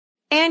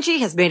Angie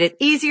has made it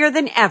easier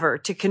than ever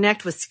to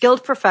connect with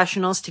skilled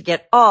professionals to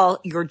get all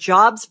your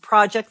jobs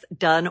projects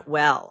done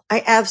well.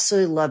 I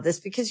absolutely love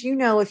this because,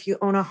 if you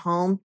own a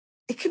home,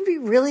 it can be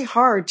really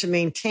hard to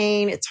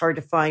maintain. It's hard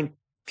to find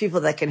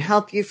people that can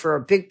help you for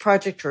a big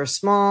project or a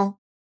small.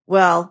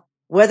 Well,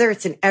 whether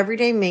it's in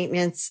everyday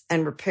maintenance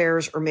and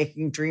repairs or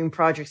making dream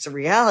projects a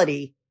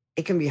reality,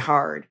 it can be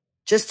hard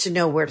just to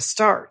know where to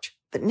start.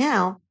 But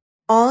now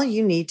all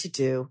you need to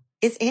do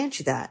is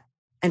Angie that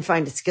and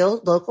find a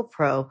skilled local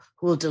pro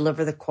who will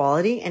deliver the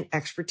quality and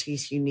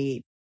expertise you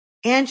need.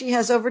 Angie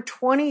has over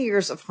 20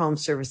 years of home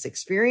service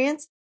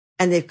experience,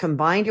 and they've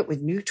combined it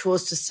with new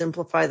tools to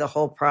simplify the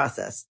whole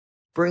process.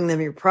 Bring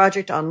them your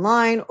project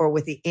online or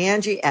with the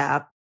Angie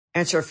app,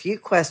 answer a few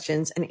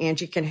questions, and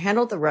Angie can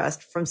handle the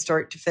rest from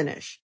start to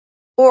finish.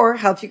 Or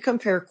help you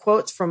compare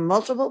quotes from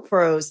multiple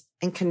pros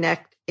and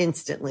connect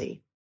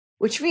instantly,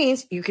 which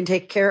means you can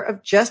take care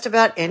of just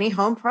about any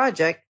home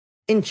project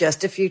in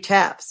just a few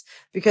taps.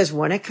 Because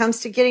when it comes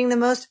to getting the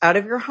most out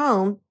of your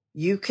home,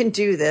 you can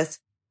do this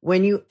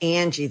when you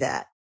Angie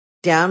that.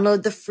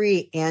 Download the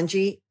free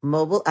Angie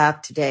mobile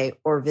app today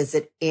or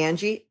visit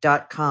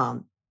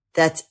Angie.com.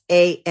 That's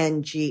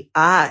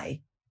ANGI.com.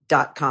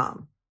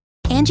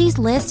 Angie's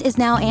List is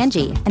now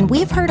Angie, and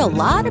we've heard a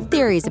lot of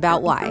theories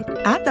about why.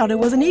 I thought it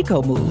was an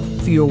eco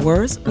move. Fewer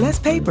words, less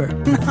paper.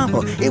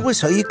 No, it was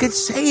so you could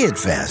say it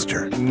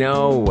faster.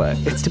 No,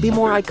 it's to be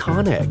more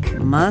iconic.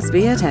 Must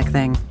be a tech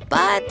thing.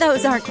 But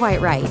those aren't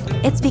quite right.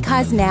 It's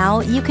because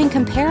now you can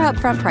compare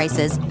upfront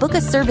prices, book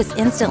a service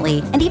instantly,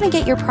 and even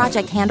get your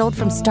project handled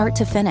from start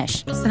to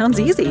finish.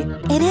 Sounds easy.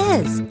 It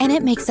is, and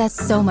it makes us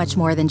so much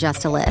more than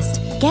just a list.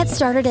 Get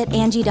started at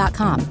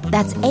Angie.com.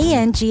 That's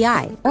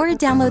ANGI, or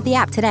download the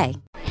app today.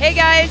 Hey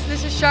guys,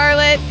 this is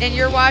Charlotte, and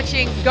you're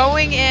watching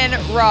Going In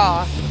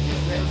Raw.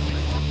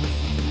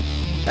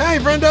 Hey,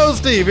 friendo,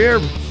 Steve here.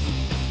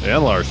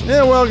 And Larson.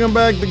 Yeah, welcome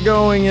back to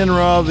Going In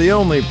Raw, the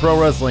only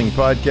pro wrestling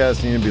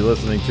podcast you need to be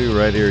listening to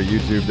right here at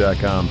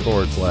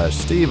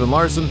youtube.com/Steve and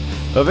Larson.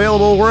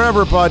 Available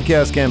wherever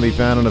podcasts can be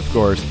found, and of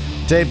course,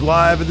 taped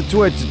live at the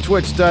Twitch at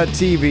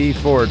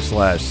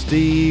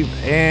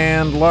twitch.tv/Steve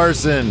and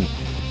Larson.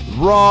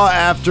 Raw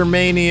after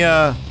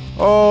Mania.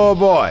 Oh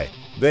boy.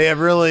 They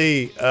have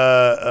really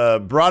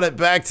brought it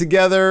back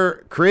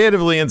together,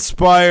 creatively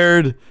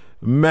inspired,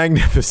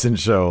 magnificent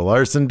show.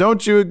 Larson,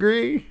 don't you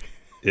agree?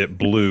 It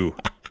blew.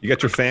 You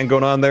got your fan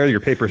going on there? Your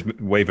paper's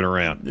waving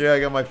around. Yeah,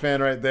 I got my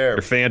fan right there.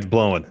 Your fan's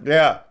blowing.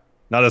 Yeah.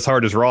 Not as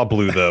hard as Raw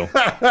blew, though.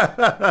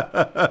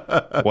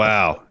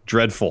 Wow.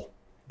 Dreadful.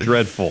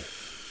 Dreadful.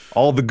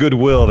 All the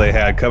goodwill they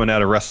had coming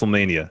out of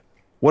WrestleMania.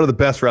 One of the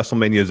best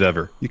WrestleManias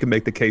ever. You can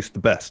make the case the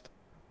best.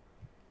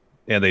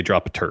 And they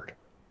drop a turd.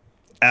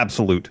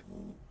 Absolute.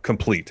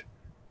 Complete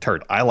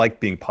turd. I like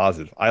being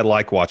positive. I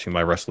like watching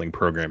my wrestling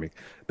programming.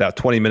 About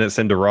 20 minutes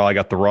into Raw, I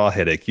got the Raw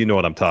headache. You know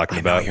what I'm talking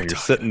about. When you're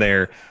sitting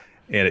there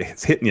and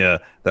it's hitting you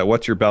that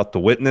what you're about to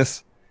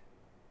witness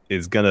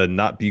is going to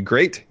not be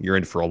great. You're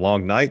in for a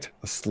long night,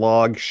 a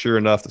slog. Sure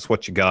enough, that's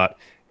what you got.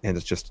 And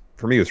it's just,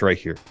 for me, it was right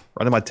here,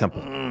 right in my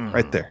temple,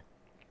 right there.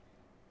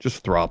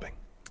 Just throbbing.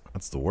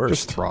 That's the worst.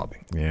 Just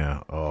throbbing. Yeah.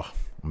 Oh,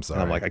 I'm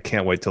sorry. And I'm like, I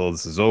can't wait till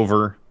this is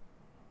over.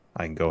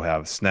 I can go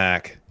have a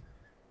snack,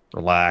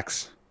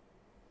 relax.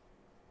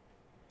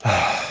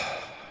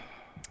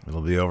 It'll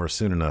be over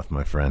soon enough,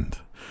 my friend.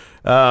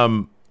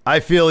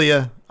 I feel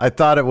you. I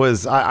thought it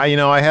was.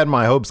 I had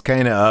my hopes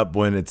kind of up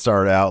when it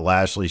started out.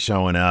 Lashley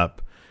showing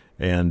up,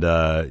 and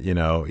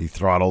he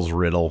throttles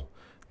Riddle.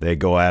 They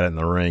go at it in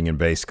the ring, and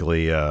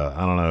basically, I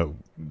don't know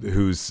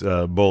whose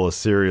bowl of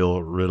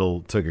cereal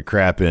Riddle took a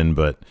crap in,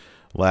 but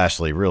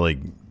Lashley really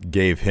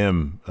gave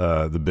him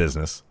the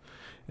business.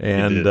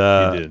 And he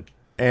did.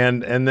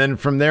 And then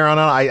from there on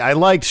out, I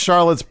liked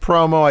Charlotte's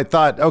promo. I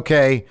thought,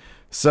 okay.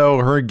 So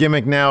her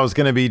gimmick now is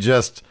going to be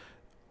just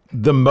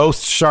the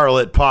most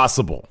Charlotte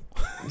possible.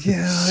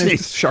 Yeah,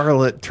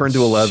 Charlotte turned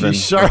to 11.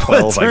 Charlotte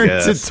 12,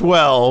 turned to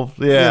 12.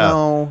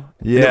 Yeah,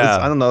 yeah.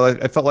 I don't know.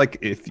 I felt like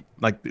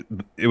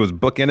it was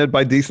bookended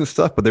by decent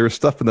stuff, but there was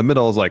stuff in the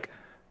middle. I was like,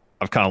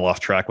 I've kind of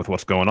lost track with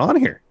what's going on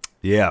here.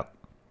 Yeah,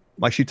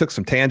 like she took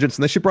some tangents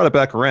and then she brought it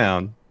back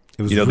around.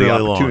 It was the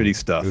opportunity long.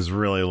 stuff. It was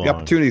really long. The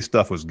opportunity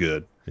stuff was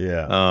good.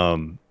 Yeah.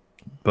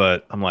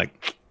 But I'm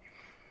like.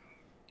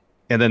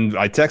 And then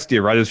I texted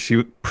you right as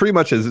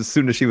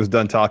soon as she was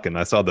done talking.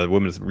 I saw the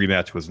women's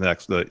rematch was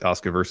next. The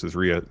Asuka versus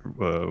Rhea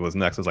was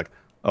next. I was like,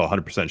 oh,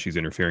 100% she's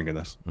interfering in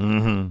this.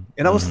 Mm-hmm.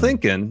 And I was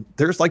thinking,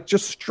 there's like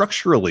just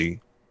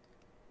structurally,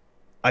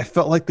 I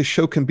felt like the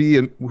show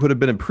would have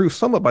been improved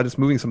somewhat by just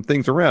moving some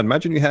things around.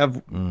 Imagine you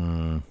have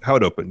how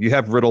it opened. You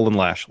have Riddle and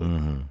Lashley.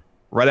 Mm-hmm.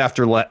 Right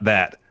after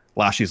that,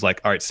 Lashley's like,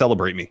 all right,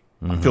 celebrate me.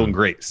 I'm feeling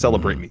great.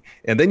 Celebrate me.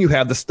 And then you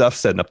have the stuff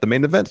setting up the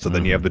main event. So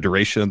then you have the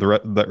duration of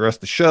the rest of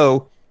the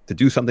show to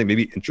do something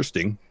maybe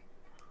interesting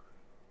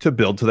to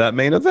build to that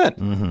main event.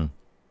 Mm-hmm.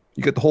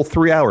 You get the whole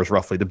 3 hours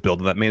roughly to build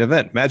to that main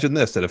event. Imagine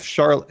this, that if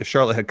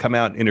Charlotte had come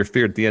out and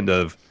interfered at the end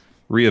of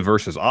Rhea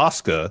versus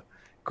Asuka,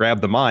 grab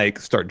the mic,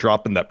 start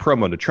dropping that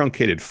promo in a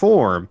truncated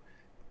form,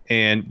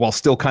 and while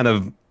still kind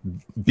of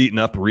beating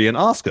up Rhea and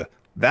Asuka,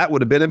 that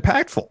would have been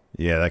impactful.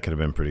 Yeah, that could have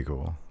been pretty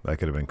cool. That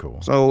could have been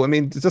cool. So, I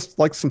mean, just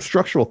like some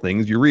structural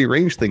things, you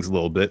rearrange things a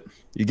little bit,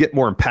 you get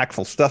more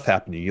impactful stuff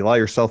happening. You allow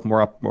yourself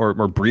more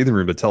breathing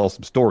room to tell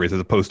some stories, as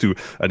opposed to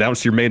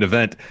announce your main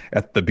event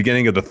at the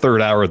beginning of the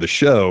third hour of the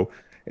show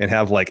and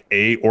have like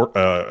Orton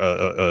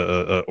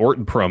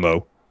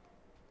promo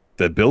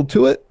to build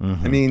to it.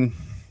 I mean,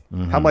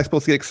 how am I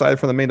supposed to get excited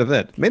for the main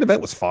event? The main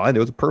event was fine. It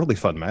was a perfectly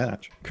fun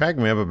match. Crack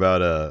me up.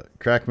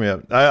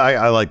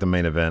 I like the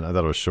main event. I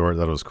thought it was short. I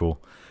thought it was cool.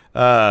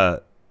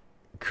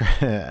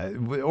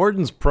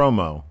 Orton's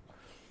promo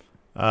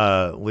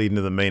leading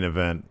to the main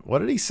event. What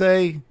did he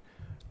say?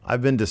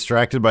 I've been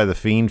distracted by the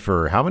Fiend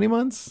for how many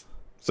months?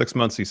 6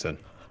 months, he said.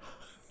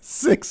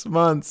 6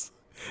 months.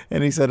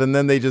 And he said, and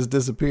then they just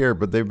disappear,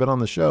 but they've been on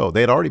the show.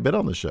 They had already been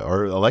on the show,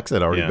 or Alexa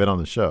had already been on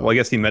the show. Well, I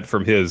guess he meant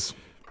from his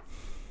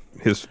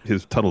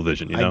tunnel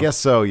vision, you know? I guess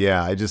so,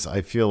 yeah.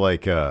 I feel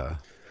like...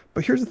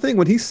 But here's the thing.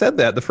 When he said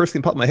that, the first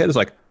thing that popped in my head is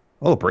like,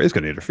 oh, Bray's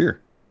going to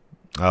interfere.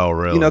 Oh,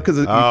 really? You know, because...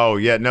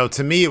 yeah. No,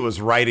 to me, it was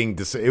writing...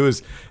 It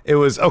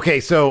was... Okay,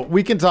 so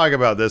we can talk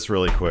about this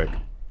really quick.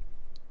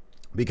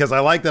 Because I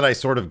like that I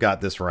sort of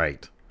got this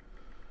right.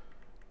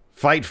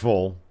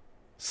 Fightful,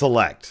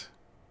 Select.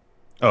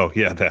 Oh,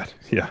 yeah, that.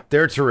 Yeah.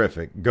 They're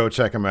terrific. Go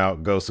check them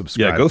out. Go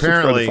subscribe. Yeah, go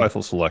subscribe to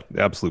Fightful Select.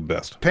 The absolute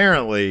best.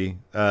 Apparently,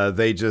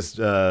 they just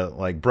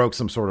broke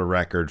some sort of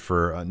record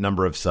for a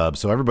number of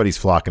subs. So everybody's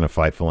flocking to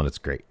Fightful, and it's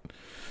great.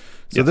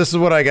 So this is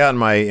what I got in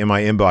my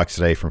inbox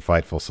today from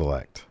Fightful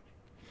Select.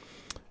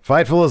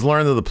 Fightful has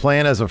learned that the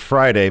plan as of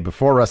Friday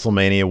before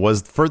WrestleMania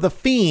was for The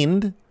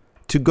Fiend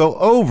to go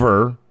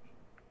over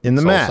in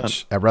the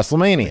match at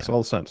WrestleMania. Makes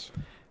all sense.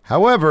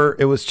 However,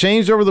 it was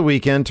changed over the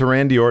weekend to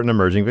Randy Orton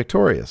emerging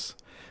victorious.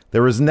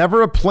 There was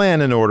never a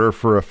plan in order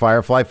for a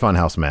Firefly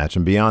Funhouse match,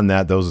 and beyond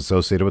that, those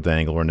associated with the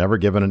angle were never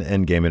given an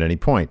end game at any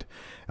point,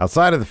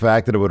 outside of the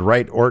fact that it would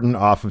write Orton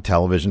off of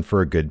television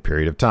for a good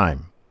period of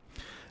time.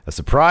 A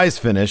surprise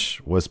finish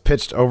was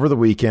pitched over the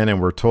weekend,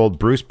 and we're told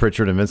Bruce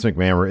Pritchard and Vince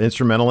McMahon were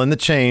instrumental in the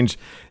change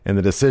and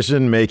the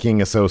decision-making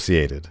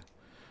associated.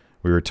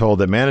 We were told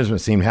that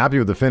management seemed happy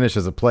with the finish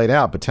as it played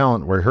out, but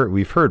talent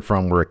we've heard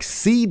from were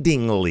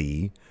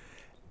exceedingly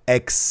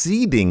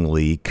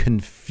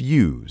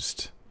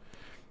confused.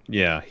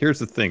 Yeah, here's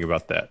the thing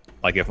about that.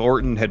 Like, if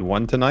Orton had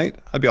won tonight,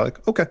 I'd be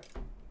like, okay.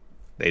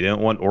 They didn't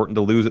want Orton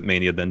to lose at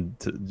Mania, then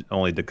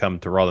only to come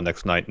to Raw the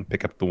next night and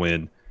pick up the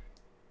win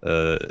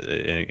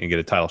and get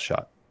a title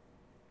shot.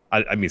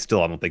 I mean,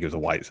 still, I don't think it was a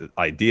wise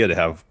idea to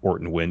have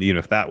Orton win, even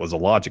if that was a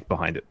logic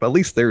behind it. But at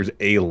least there's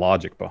a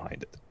logic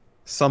behind it.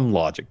 Some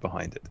logic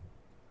behind it.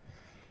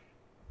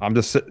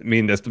 It's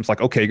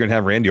like, okay, you're going to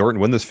have Randy Orton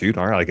win this feud?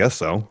 All right, I guess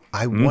so.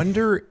 I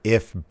wonder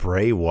if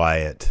Bray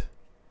Wyatt...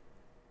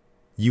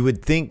 You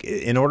would think,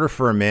 in order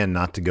for a man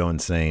not to go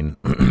insane,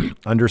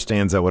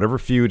 understands that whatever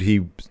feud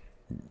he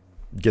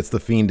gets the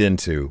Fiend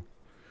into,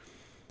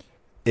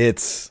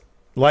 it's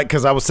like,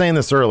 because I was saying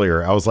this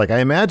earlier, I was like, I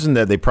imagine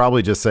that they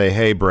probably just say,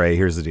 hey, Bray,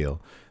 here's the deal.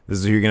 This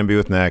is who you're going to be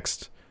with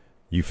next.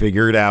 You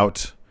figure it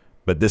out,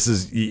 but this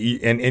is,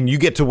 and you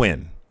get to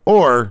win.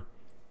 Or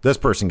this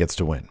person gets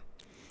to win.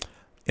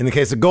 In the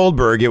case of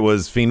Goldberg, it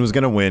was Fiend was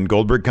going to win.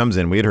 Goldberg comes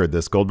in. We had heard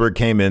this. Goldberg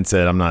came in,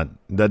 said,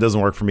 that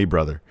doesn't work for me,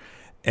 brother.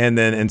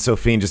 And so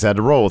Fiend just had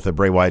to roll with it.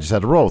 Bray Wyatt just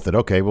had to roll with it.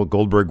 Okay, well,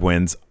 Goldberg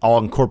wins. I'll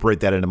incorporate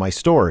that into my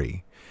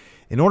story.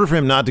 In order for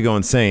him not to go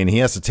insane, he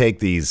has to take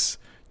these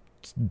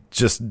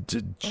just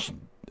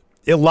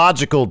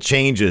illogical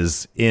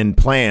changes in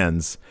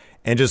plans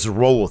and just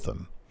roll with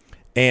them.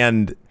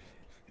 And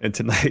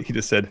tonight he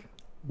just said,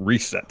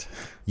 reset.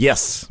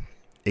 Yes,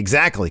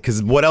 exactly.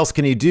 Because what else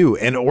can he do?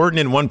 And Orton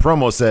in one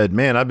promo said,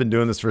 man, I've been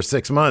doing this for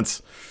 6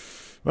 months.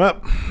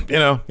 Well,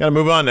 got to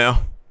move on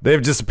now. They've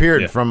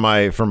disappeared from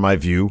my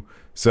view.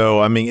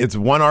 So, I mean, it's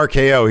one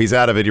RKO. He's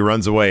out of it. He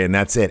runs away, and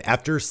that's it.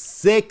 After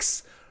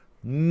 6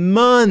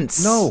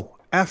 months. No,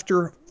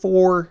 after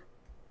 4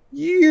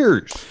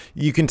 years.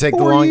 You can take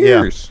 4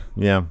 years.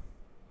 Yeah.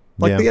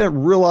 Like, they had a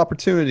real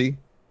opportunity.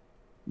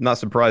 Not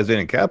surprised they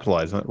didn't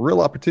capitalize on it.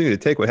 Real opportunity to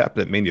take what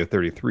happened at Mania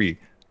 33.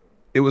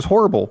 It was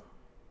horrible.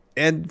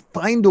 And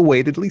find a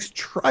way to at least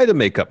try to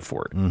make up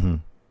for it. Mm-hmm.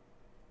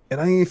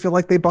 And I didn't feel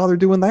like they bothered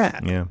doing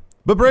that. Yeah.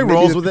 But Bray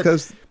rolls with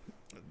it.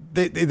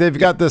 They've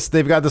got this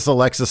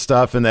Alexa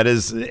stuff, and that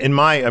is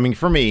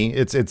for me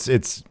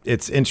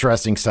it's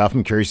interesting stuff.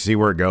 I'm curious to see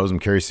where it goes. I'm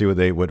curious to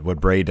see what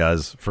Bray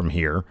does from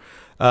here.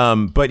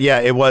 But yeah,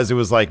 it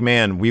was like,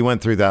 man, we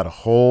went through that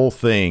whole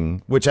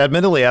thing, which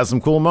admittedly has some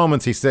cool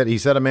moments. He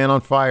set a man on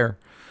fire,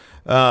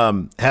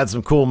 had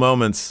some cool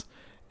moments,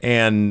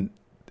 and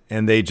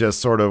they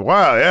just sort of,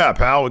 wow, yeah,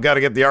 pal, we got to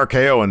get the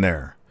RKO in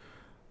there,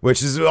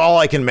 which is all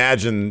I can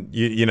imagine.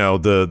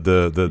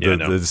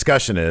 The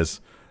discussion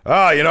is. We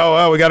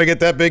got to get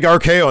that big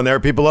RKO in there.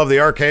 People love the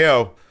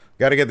RKO.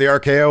 Got to get the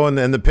RKO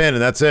and the pin,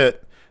 and that's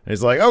it. And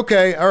he's like,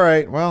 okay, all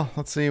right, well,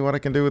 let's see what I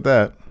can do with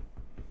that.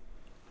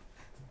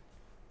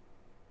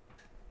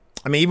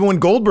 I mean, even when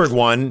Goldberg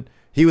won,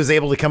 he was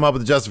able to come up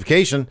with a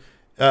justification.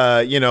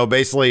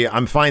 Basically,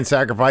 I'm fine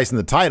sacrificing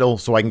the title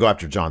so I can go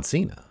after John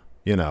Cena.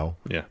 Yeah.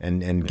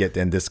 and get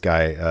this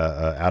guy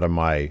out of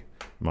my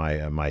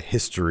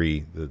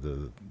history.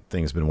 The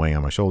thing's been weighing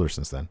on my shoulders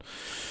since then.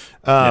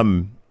 I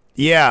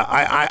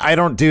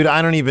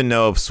don't even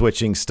know if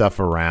switching stuff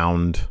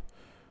around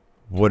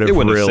would have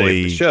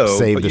really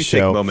saved the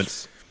show.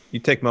 You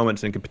take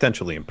moments and could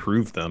potentially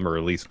improve them, or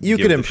at least you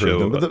could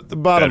improve them. But the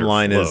bottom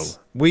line is,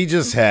 we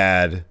just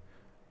had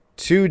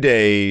 2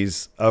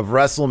 days of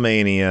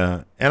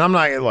WrestleMania, and I'm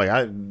not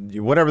like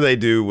whatever they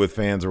do with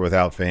fans or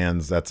without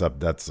fans, that's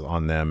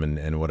on them,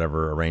 and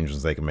whatever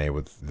arrangements they can make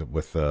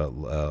with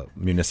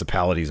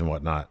municipalities and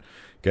whatnot,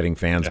 getting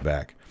fans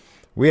back.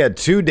 We had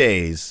 2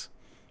 days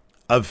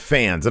of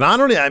fans,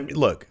 and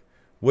look.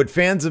 Would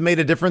fans have made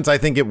a difference? I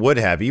think it would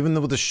have. Even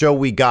with the show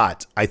we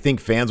got, I think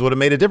fans would have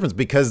made a difference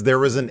because there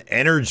was an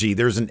energy.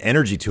 There's an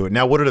energy to it.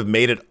 Now, would it have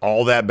made it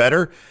all that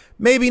better?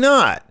 Maybe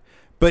not.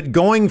 But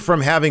going from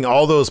having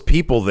all those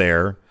people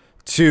there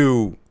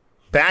to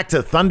back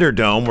to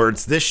Thunderdome, where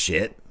it's this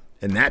shit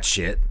and that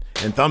shit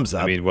and thumbs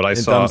up. I mean, what I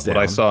saw on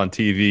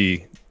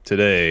TV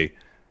today,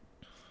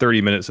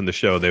 30 minutes in the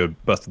show, they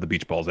would busted the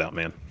beach balls out,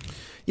 man.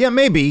 Yeah,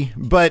 maybe,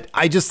 but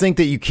I just think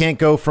that you can't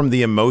go from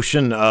the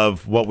emotion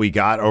of what we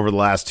got over the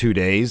last 2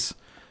 days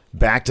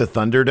back to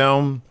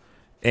Thunderdome,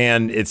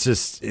 and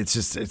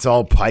it's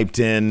all piped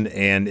in,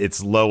 and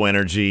it's low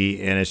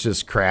energy, and it's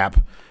just crap,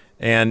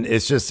 and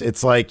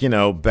it's like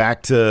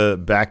back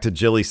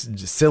to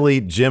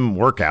silly gym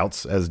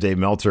workouts, as Dave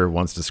Meltzer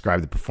once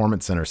described the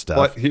Performance Center stuff.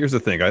 But here's the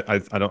thing: I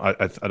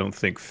don't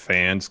think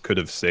fans in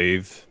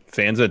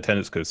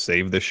attendance could have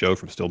saved this show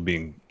from still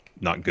being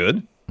not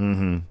good.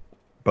 Mm-hmm.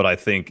 But I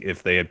think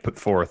if they had put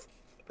forth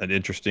an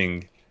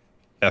interesting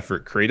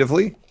effort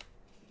creatively,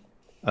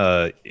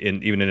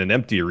 even in an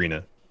empty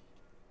arena,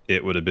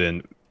 it would have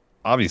been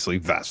obviously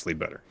vastly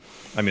better.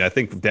 I mean, I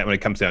think that when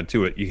it comes down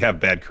to it, you have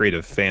bad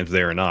creative fans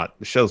there or not,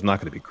 the show's not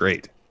going to be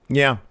great.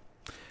 Yeah.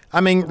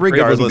 I mean,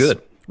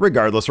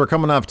 regardless, we're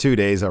coming off 2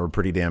 days that were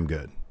pretty damn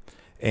good.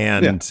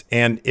 And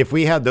if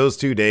we had those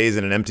 2 days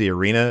in an empty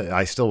arena,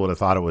 I still would have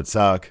thought it would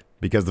suck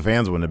because the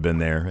fans wouldn't have been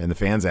there, and the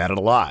fans added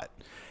a lot.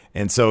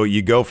 And so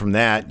you go from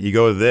that, you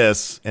go to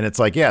this, and it's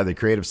like, yeah, the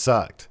creative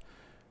sucked.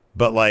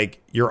 But,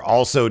 like, you're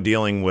also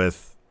dealing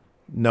with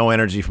no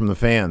energy from the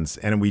fans,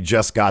 and we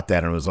just got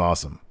that, and it was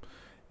awesome.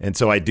 And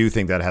so I do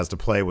think that has to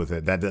play with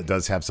it. That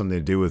does have something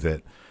to do with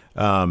it.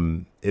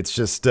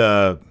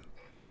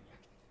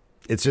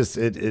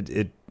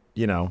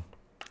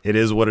 It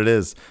is what it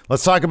is.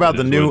 Let's talk about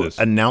the new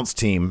announce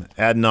team.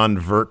 Adnan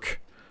Virk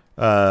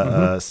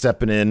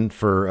stepping in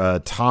for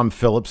Tom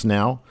Phillips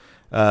now.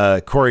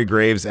 Corey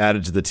Graves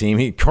added to the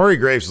team. Corey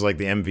Graves was like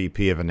the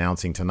MVP of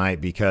announcing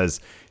tonight because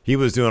he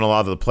was doing a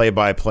lot of the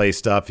play-by-play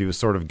stuff. He was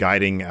sort of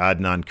guiding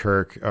Adnan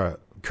Virk.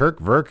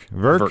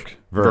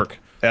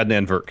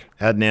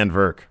 Adnan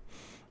Virk.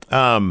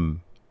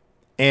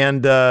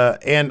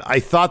 And I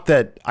thought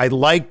that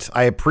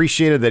I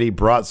appreciated that he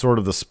brought sort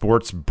of the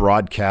sports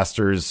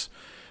broadcasters,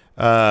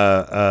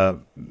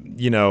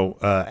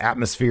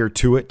 atmosphere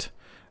to it.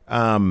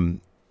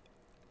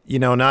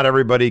 Not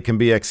everybody can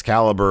be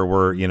Excalibur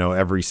where,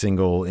 every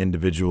single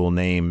individual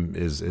name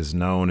is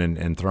known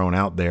and thrown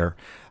out there.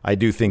 I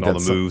do think all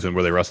the moves and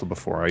where they wrestled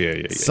before.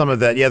 Yeah. Some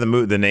of that,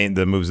 the names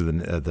of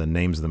the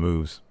names of the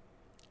moves.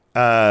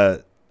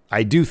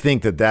 I do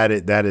think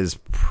that is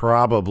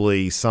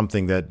probably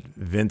something that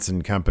Vince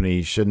and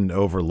company shouldn't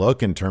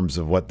overlook in terms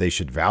of what they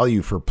should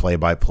value for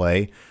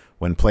play-by-play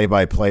when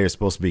play-by-play is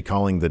supposed to be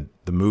calling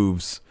the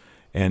moves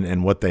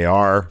and what they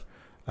are.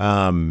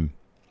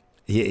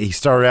 He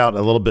started out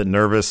a little bit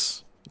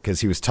nervous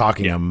because he was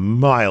talking a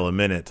mile a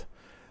minute,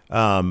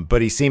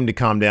 but he seemed to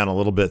calm down a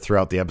little bit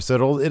throughout the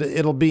episode.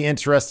 It'll be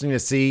interesting to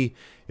see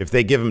if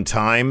they give him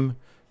time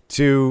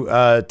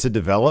to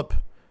develop.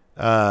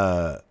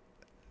 It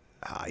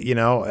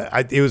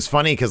was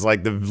funny because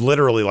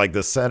literally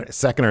the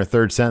second or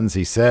third sentence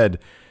he said,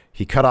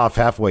 he cut off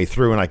halfway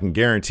through, and I can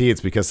guarantee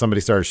it's because somebody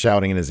started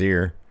shouting in his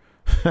ear.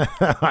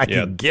 I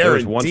can guarantee there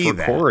was one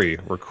for Corey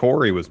where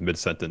Corey was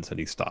mid-sentence and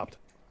he stopped.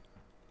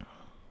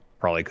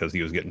 Probably because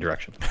he was getting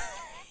direction.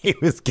 He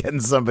was getting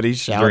somebody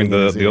shouting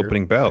during the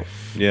opening bout.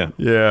 Yeah.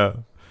 It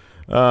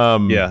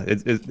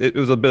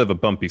was a bit of a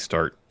bumpy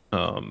start,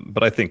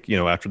 but I think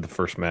after the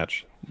first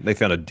match they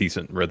found a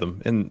decent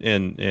rhythm, and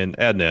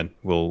Adnan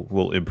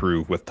will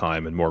improve with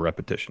time and more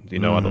repetitions.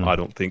 I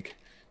don't think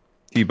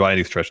he by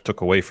any stretch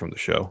took away from the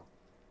show.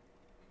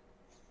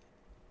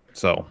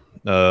 So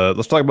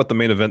let's talk about the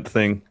main event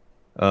thing.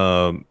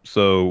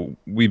 So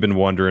we've been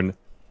wondering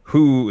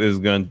who is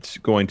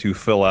going to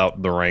fill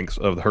out the ranks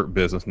of the Hurt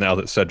Business now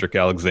that Cedric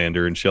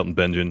Alexander and Shelton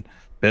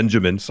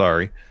Benjamin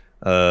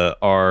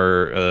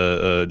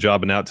are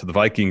jobbing out to the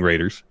Viking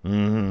Raiders.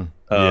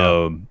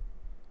 Mm-hmm.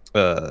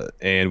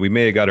 And we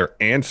may have got our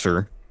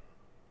answer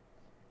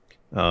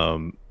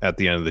at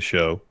the end of the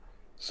show.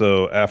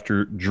 So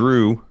after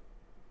Drew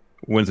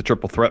wins the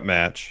triple threat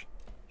match,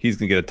 he's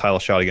going to get a title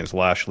shot against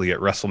Lashley at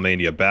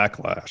WrestleMania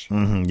Backlash.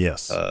 Mm-hmm,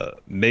 yes.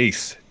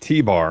 Mace,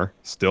 T-Bar,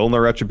 still in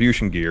their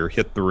Retribution gear,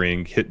 hit the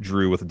ring, hit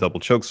Drew with a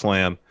double choke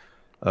slam.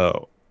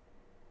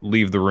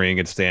 leave the ring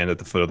and stand at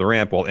the foot of the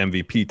ramp while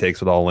MVP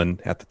takes it all in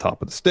at the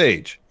top of the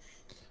stage.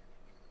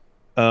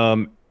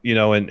 And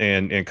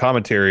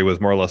commentary was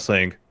more or less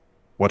saying,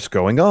 what's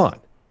going on?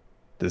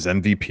 Does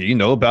MVP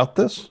know about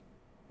this?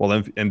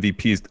 Well,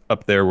 MVP's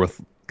up there with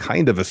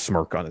kind of a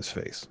smirk on his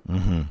face.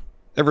 Mm-hmm.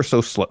 Ever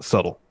so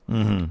subtle.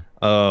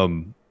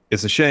 Mm-hmm.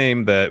 It's a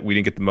shame that we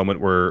didn't get the moment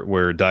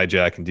where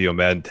Dijak and Dio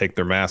Madden take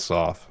their masks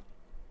off,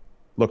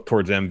 look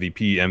towards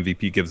MVP.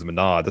 MVP gives them a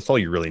nod. That's all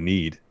you really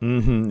need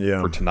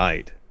for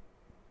tonight.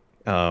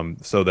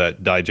 So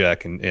that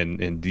Dijak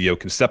and Dio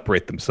can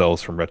separate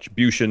themselves from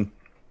Retribution,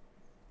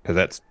 because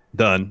that's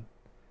done.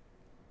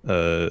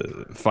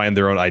 Find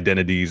their own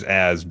identities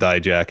as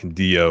Dijak and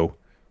Dio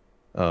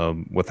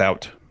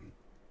without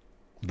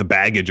the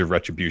baggage of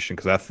Retribution,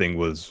 because that thing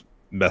was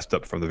messed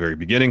up from the very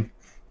beginning,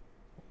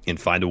 and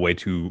find a way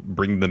to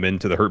bring them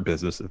into the Hurt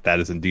Business if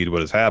that is indeed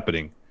what is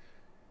happening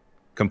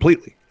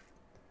completely.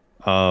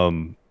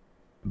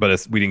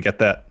 But we didn't get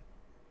that.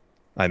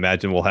 I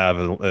imagine we'll have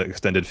an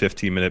extended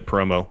 15-minute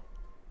promo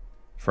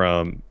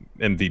from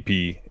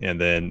MVP and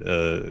then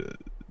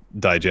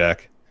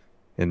Dijak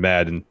and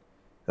Madden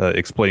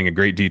explaining in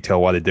great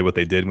detail why they did what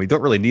they did. And we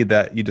don't really need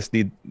that. You just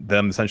need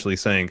them essentially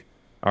saying,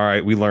 all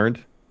right, we learned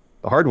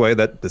the hard way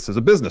that this is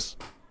a business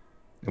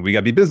and we got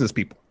to be business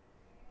people.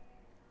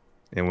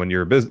 And when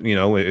you're a business,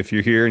 if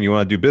you're here and you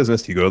want to do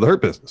business, you go to the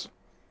Hurt Business.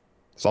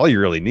 That's all you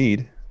really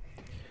need.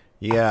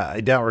 Yeah,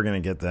 I doubt we're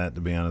going to get that,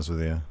 to be honest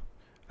with you.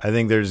 I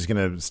think they're just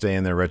going to stay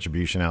in their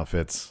Retribution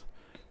outfits.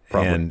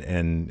 Probably.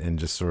 And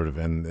just sort of,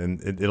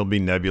 and it'll be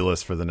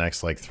nebulous for the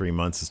next 3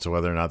 months as to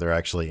whether or not they're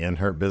actually in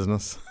Hurt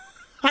Business.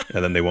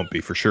 And then they won't be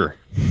for sure.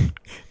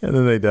 And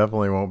then they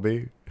definitely won't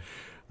be.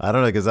 I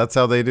don't know, because that's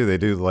how they do. They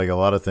do a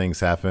lot of things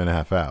half in,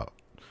 half out.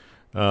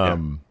 I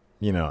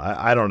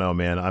don't know,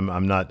 man.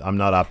 I'm not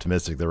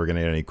optimistic that we're going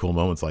to get any cool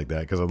moments like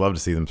that, because I'd love to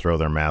see them throw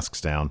their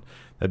masks down.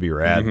 That'd be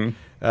rad.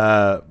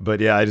 Mm-hmm. But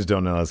yeah, I just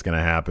don't know that's going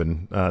to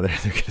happen. They're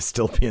going to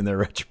still be in their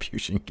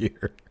Retribution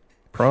gear.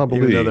 Probably.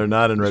 Even though they're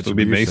not in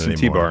Retribution Mason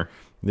anymore. T-Bar.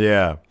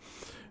 Yeah.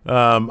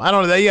 I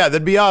don't know. Yeah,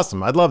 that'd be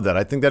awesome. I'd love that.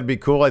 I think that'd be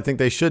cool. I think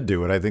they should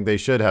do it. I think they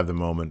should have the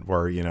moment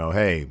where,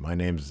 hey, I'm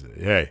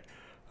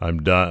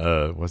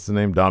what's the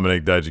name?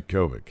 Dominic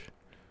Dijakovic.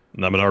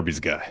 And I'm an Arby's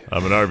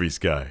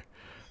guy.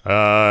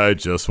 I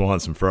just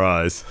want some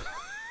fries.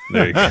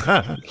 There you go.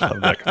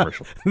 Love that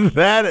commercial.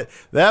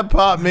 That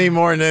popped me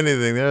more than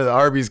anything. There's the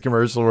Arby's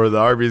commercial where the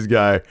Arby's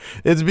guy.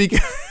 It's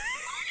because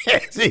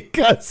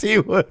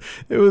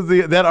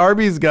that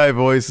Arby's guy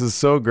voice is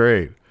so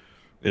great.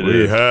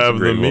 We have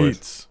the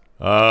meats.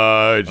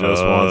 I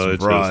just want some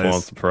fries. Just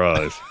want some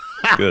fries.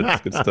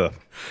 Good stuff.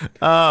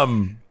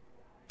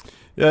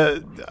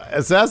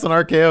 Assassin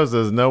RKO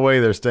says, no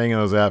way they're staying in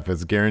those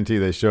outfits. Guarantee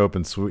they show up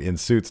in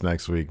suits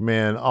next week.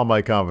 Man, all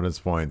my confidence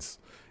points.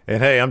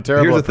 And hey, I'm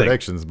terrible at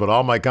predictions, but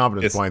all my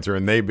confidence points are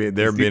in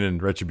they're being in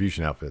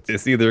Retribution outfits.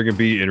 It's either going to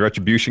be in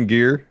Retribution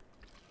gear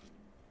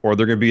or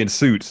they're going to be in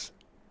suits.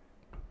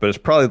 But it's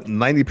probably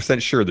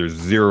 90% sure there's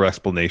zero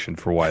explanation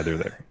for why they're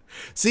there.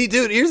 See,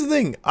 dude, here's the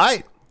thing.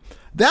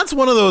 That's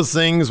one of those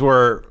things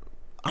where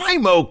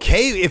I'm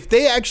okay. If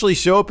they actually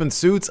show up in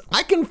suits,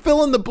 I can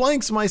fill in the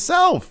blanks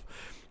myself.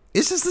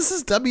 It's just, this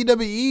is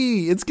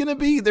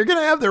WWE. They're going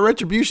to have their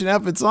Retribution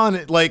outfits on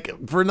it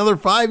for another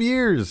 5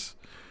 years.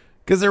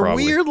 Because they're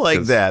weird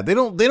like that. They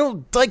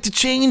don't like to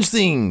change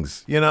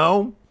things,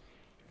 I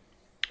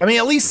mean,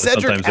 at least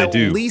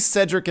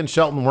Cedric and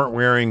Shelton weren't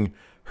wearing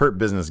Hurt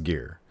Business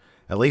gear.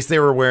 At least they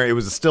were wearing, it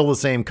was still the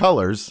same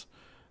colors.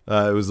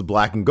 It was the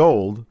black and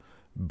gold,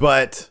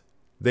 but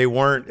it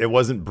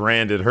wasn't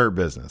branded Hurt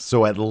Business.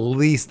 So at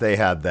least they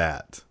had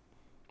that.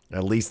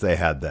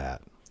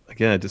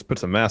 Again, it just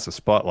puts a massive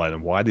spotlight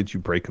on why did you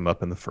break them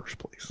up in the first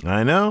place?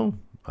 I know.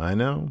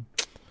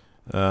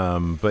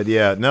 But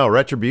yeah, no,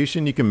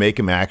 Retribution, you can make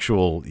them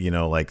actual,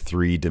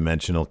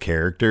 3-dimensional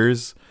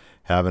characters,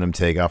 having them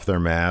take off their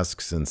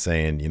masks and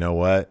saying, you know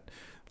what?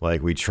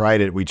 We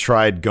tried it. We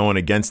tried going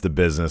against the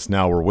business.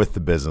 Now we're with the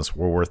business.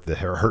 We're with the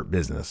Hurt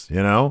Business,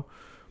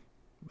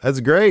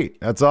 That's great.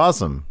 That's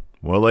awesome.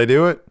 Will they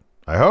do it?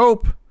 I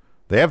hope.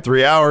 They have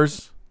 3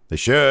 hours. They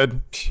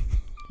should.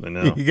 I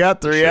know. You got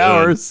 3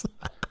 hours.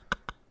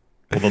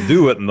 Well, they'll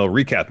do it and they'll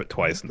recap it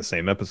twice in the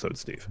same episode,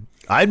 Steve.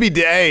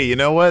 Hey, you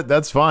know what?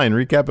 That's fine.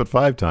 Recap it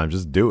 5 times.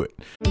 Just do it.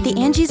 The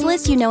Angie's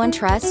List you know and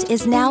trust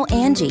is now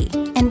Angie,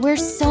 and we're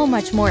so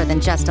much more than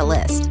just a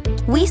list.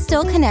 We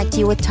still connect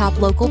you with top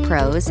local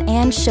pros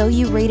and show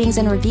you ratings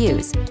and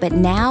reviews, but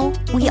now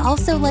we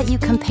also let you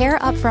compare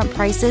upfront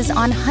prices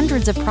on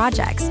hundreds of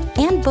projects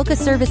and book a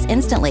service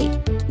instantly.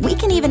 We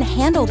can even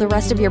handle the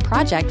rest of your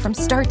project from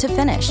start to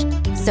finish.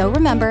 So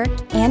remember,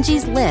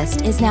 Angie's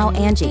List is now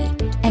Angie,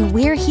 and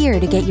we're here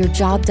to get your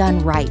job done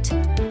right.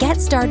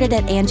 Get started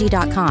at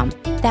Angie.com.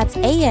 That's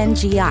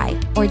ANGI,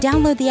 or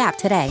download the app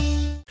today.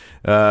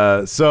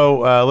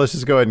 So let's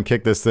just go ahead and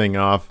kick this thing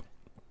off.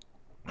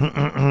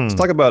 Let's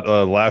talk about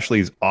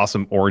Lashley's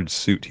awesome orange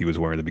suit he was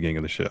wearing at the beginning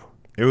of the show.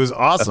 It was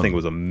awesome. That thing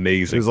was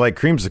amazing. It was like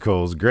creamsicle.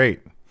 It was great.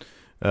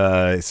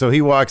 So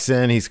he walks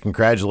in. He's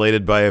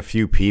congratulated by a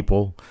few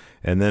people,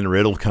 and then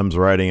Riddle comes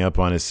riding up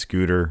on his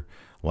scooter.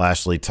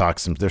 Lashley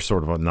talks him. They're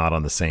sort of not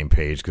on the same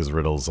page because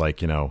Riddle's like,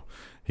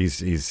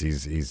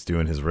 he's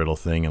doing his Riddle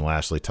thing, and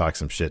Lashley talks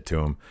some shit to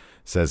him.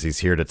 Says he's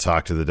here to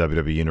talk to the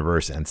WWE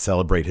Universe and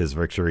celebrate his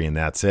victory, and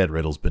that's it.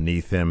 Riddle's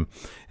beneath him.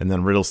 And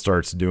then Riddle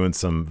starts doing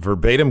some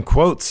verbatim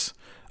quotes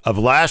of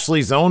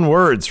Lashley's own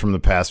words from the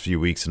past few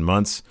weeks and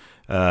months,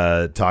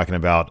 talking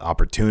about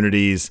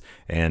opportunities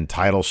and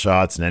title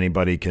shots, and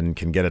anybody can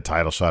get a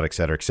title shot, et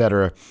cetera, et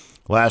cetera.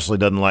 Lashley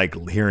doesn't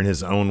like hearing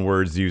his own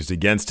words used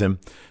against him,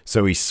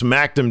 so he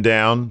smacked him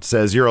down,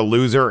 says, "You're a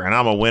loser, and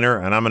I'm a winner,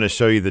 and I'm going to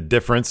show you the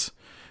difference."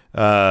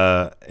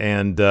 That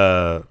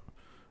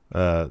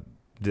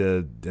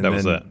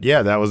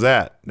was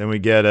that. Then we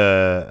get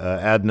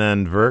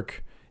Adnan Virk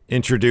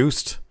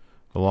introduced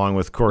along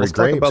with Corey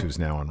Graves, who's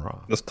now on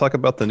Raw. Let's talk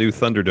about the new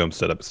Thunderdome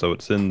setup. So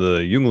it's in the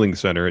Yuengling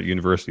Center at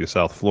University of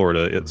South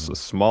Florida. It's a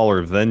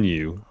smaller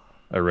venue,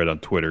 I read on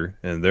Twitter,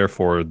 and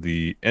therefore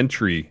the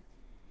entry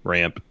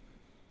ramp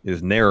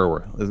is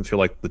narrower. It doesn't feel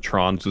like the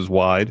Tron's is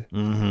wide.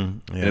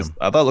 Mm-hmm. Yeah.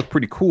 I thought it looked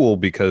pretty cool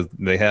because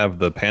they have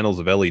the panels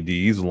of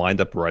LEDs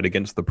lined up right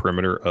against the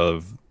perimeter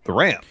of the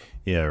ramp.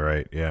 Yeah,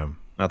 right. Yeah.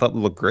 I thought it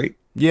looked great.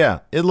 Yeah,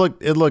 it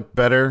looked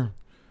better.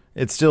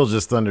 It's still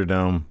just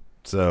Thunderdome,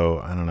 so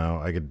I don't know.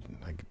 I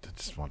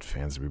just want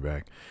fans to be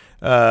back.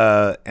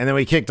 And then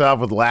we kicked off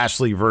with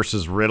Lashley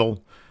versus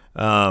Riddle.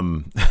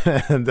 And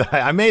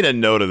I made a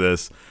note of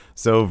this.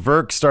 So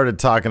Virk started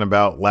talking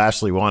about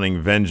Lashley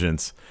wanting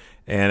vengeance,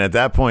 and at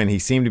that point he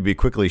seemed to be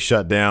quickly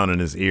shut down in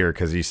his ear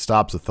because he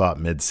stops a thought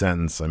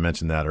mid-sentence. I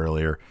mentioned that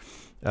earlier.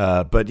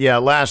 But yeah,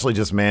 Lashley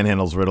just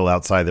manhandles Riddle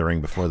outside the ring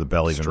before the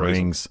bell even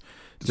rings.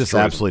 Just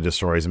absolutely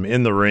destroys him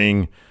in the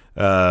ring.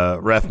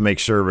 Ref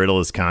makes sure Riddle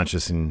is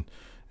conscious, and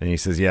he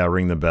says, "Yeah,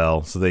 ring the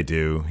bell." So they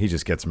do. He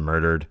just gets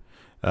murdered.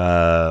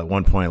 At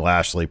one point,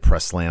 Lashley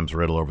press slams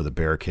Riddle over the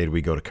barricade.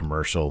 We go to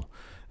commercial.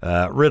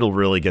 Riddle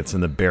really gets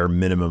in the bare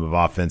minimum of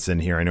offense in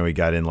here. I know he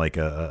got in like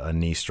a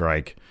knee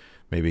strike,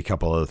 maybe a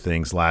couple other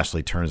things.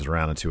 Lashley turns it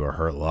around into a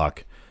hurt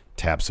lock,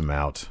 taps him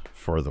out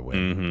for the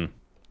win. Mm-hmm.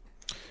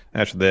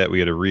 After that, we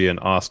had a Rhea and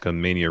Asuka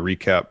Mania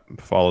recap,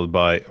 followed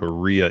by a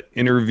Rhea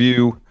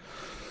interview.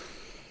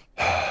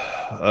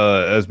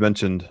 As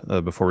mentioned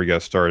before we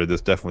got started,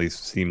 this definitely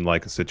seemed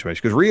like a situation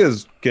because Rhea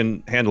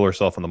can handle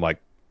herself on the mic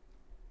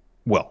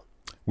well.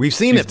 We've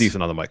seen She's it.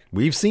 decent on the mic.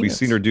 We've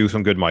seen her do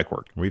some good mic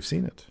work. We've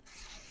seen it.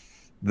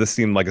 This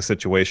seemed like a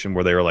situation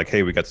where they were like,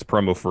 "Hey, we got this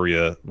promo for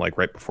you," like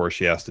right before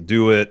she has to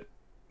do it.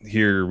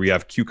 Here we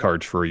have cue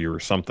cards for you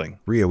or something.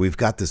 Rhea, we've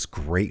got this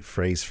great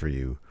phrase for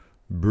you: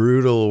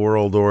 brutal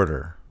world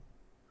order.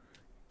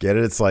 Get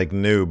it? It's like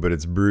new, but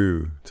it's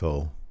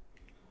brutal.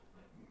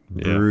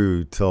 Yeah.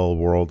 Brutal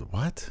world.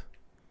 What?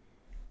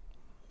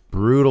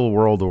 Brutal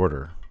world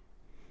order.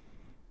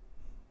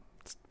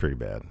 It's pretty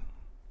bad.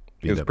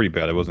 It was pretty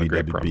bad. It wasn't a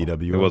great promo.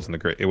 BW.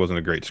 It wasn't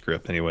a great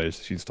script.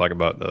 Anyways, she's talking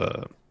about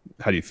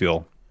how do you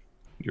feel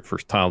your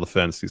first title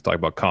defense. He's talking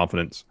about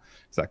confidence.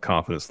 Is that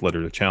confidence led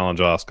her to challenge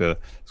Asuka?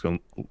 It's going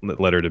to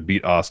let her to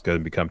beat Asuka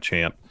and become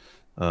champ.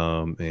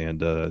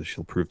 And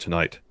she'll prove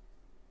tonight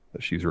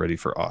that she's ready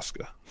for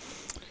Asuka.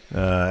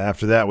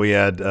 After that, we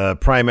had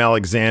Prime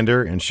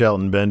Alexander and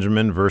Shelton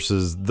Benjamin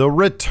versus the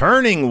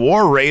returning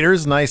War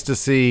Raiders. Nice to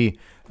see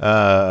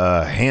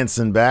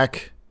Hanson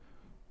back.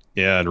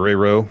 Yeah, and Ray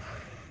Rowe.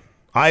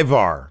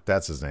 Ivar,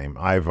 that's his name.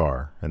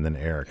 Ivar, and then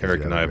Eric.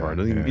 Eric and Ivar.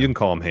 Yeah. You can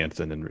call him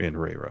Hanson and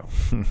Ray Rowe.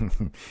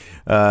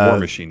 War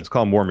Machine. Let's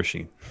call him War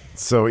Machine.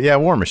 So, yeah,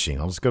 War Machine.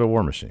 I'll just go to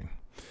War Machine.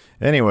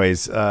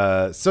 Anyways,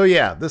 so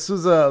yeah, this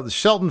was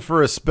Shelton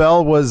for a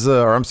spell was,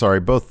 or I'm sorry,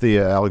 both the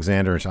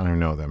Alexander, I don't even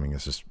know them. I mean,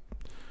 it's just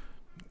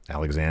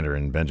Alexander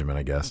and Benjamin,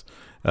 I guess,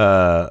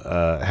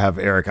 have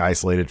Eric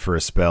isolated for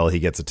a spell. He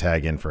gets a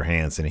tag in for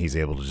Hanson. He's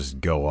able to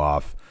just go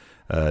off.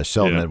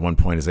 Shelton at one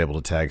point is able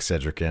to tag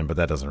Cedric in, but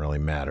that doesn't really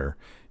matter.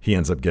 He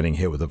ends up getting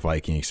hit with a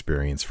Viking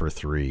experience for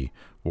 3.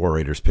 War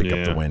Raiders pick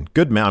up the win.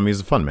 Good match. I mean, it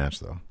was a fun match,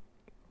 though.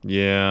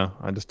 Yeah,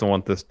 I just don't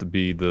want this to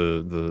be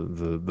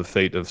the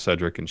fate of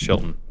Cedric and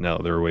Shelton now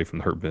that they're away from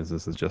the Hurt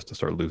Business, is just to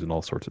start losing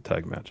all sorts of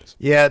tag matches.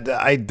 Yeah,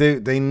 I do.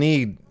 They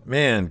need,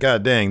 man,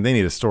 god dang, they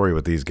need a story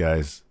with these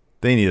guys.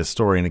 They need a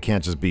story, and it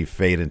can't just be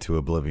fade into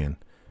oblivion.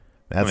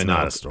 That's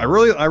not a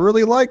story. I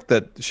really like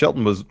that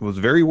Shelton was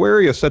very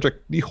wary of Cedric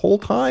the whole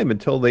time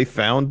until they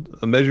found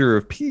a measure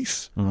of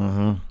peace.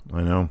 Mm-hmm.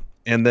 I know.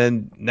 And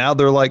then now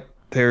they're like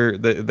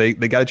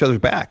they got each other's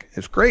back.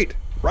 It's great.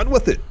 Run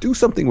with it. Do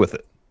something with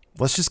it.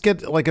 Let's just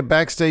get like a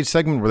backstage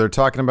segment where they're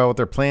talking about what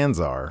their plans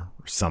are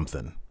or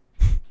something.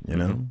 You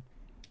know?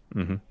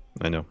 Mm-hmm.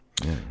 I know.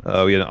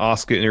 Yeah. We had an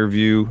Asuka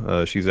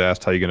interview. She's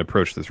asked how you're going to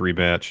approach this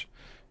rematch.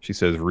 She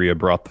says Rhea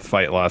brought the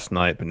fight last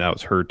night, but now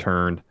it's her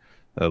turn.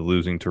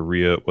 Losing to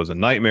Rhea was a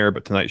nightmare,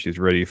 but tonight she's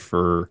ready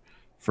for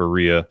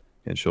Rhea,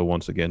 and she'll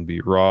once again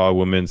be Raw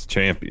Women's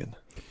Champion.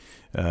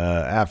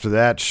 After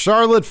that,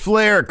 Charlotte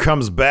Flair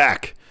comes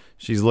back.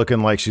 She's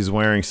looking like she's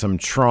wearing some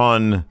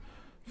Tron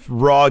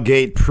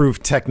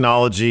Rawgate-proof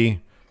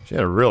technology. She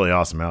had a really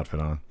awesome outfit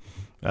on.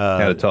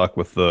 Had a talk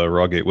with the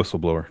Rawgate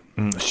whistleblower.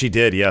 She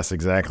did, yes,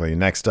 exactly.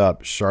 Next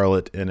up,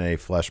 Charlotte in a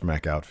flesh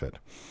mech outfit.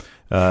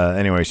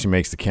 Anyway, she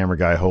makes the camera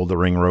guy hold the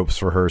ring ropes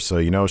for her, so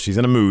you know she's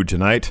in a mood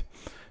tonight.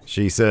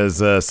 She says,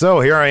 so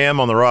here I am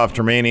on the Raw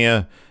after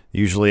Mania.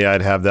 Usually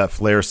I'd have that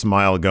Flair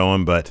smile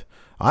going, but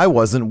I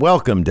wasn't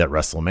welcomed at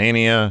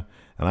WrestleMania.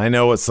 And I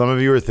know what some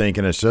of you are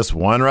thinking. It's just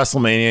one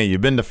WrestleMania.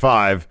 You've been to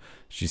 5.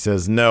 She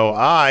says, no,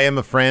 I am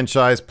a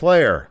franchise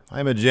player.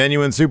 I'm a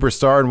genuine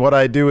superstar, and what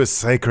I do is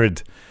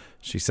sacred.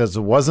 She says,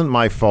 it wasn't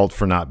my fault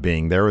for not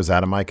being there. It was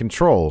out of my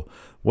control.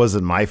 Was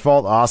it my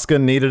fault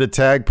Asuka needed a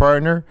tag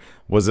partner?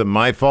 Was it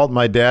my fault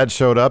my dad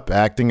showed up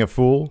acting a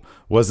fool?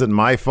 Was it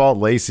my fault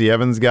Lacey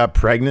Evans got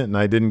pregnant and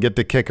I didn't get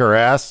to kick her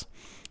ass?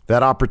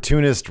 That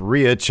opportunist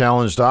Rhea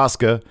challenged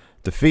Asuka,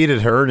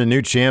 defeated her, and a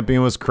new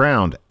champion was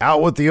crowned.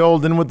 Out with the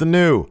old, in with the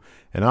new.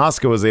 And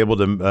Asuka was able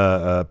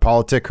to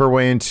politic her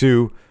way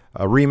into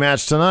a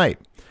rematch tonight.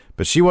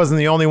 But she wasn't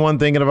the only one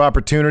thinking of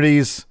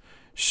opportunities.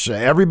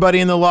 Everybody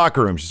in the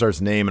locker room, she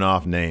starts naming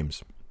off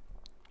names.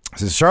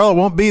 Says, Charlotte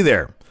won't be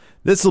there.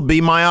 This will be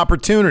my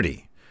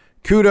opportunity.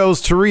 Kudos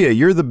to Rhea.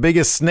 You're the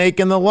biggest snake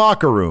in the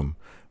locker room.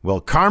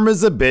 Well,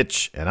 karma's a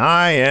bitch, and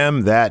I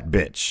am that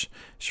bitch.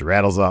 She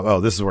rattles off.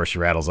 Oh, this is where she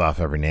rattles off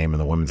every name in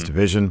the women's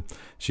division.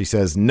 She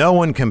says, no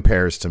one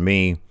compares to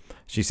me.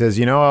 She says,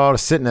 you know, I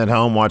was sitting at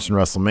home watching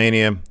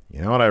WrestleMania.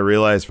 You know what I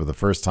realized for the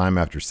first time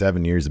after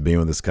 7 years of being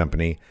with this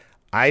company?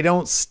 I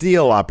don't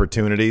steal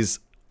opportunities.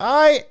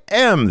 I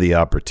am the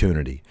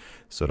opportunity.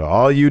 So to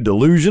all you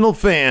delusional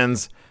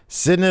fans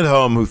sitting at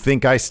home who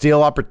think I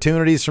steal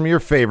opportunities from your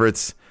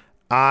favorites,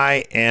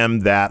 I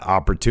am that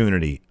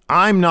opportunity.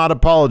 I'm not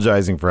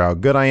apologizing for how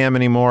good I am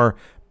anymore.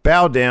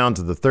 Bow down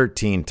to the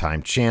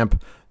 13-time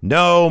champ.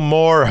 No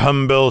more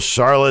humble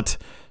Charlotte.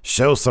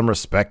 Show some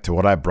respect to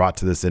what I brought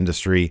to this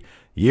industry.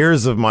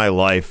 Years of my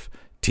life,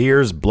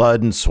 tears,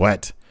 blood, and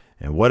sweat.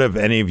 And what have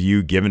any of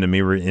you given to me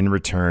in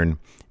return?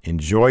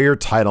 Enjoy your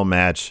title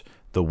match,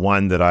 the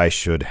one that I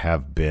should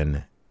have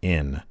been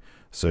in.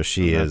 So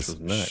she is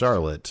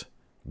Charlotte.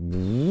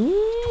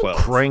 12.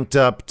 Cranked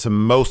up to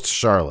most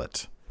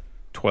Charlotte.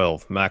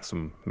 12.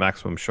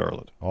 Maximum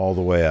Charlotte. All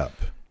the way up.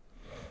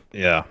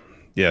 Yeah.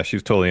 Yeah, she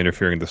was totally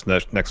interfering in this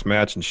next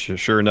match, and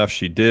sure enough,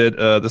 she did.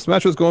 This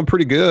match was going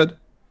pretty good.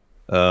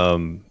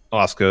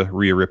 Asuka,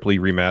 Rhea Ripley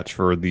rematch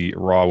for the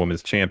Raw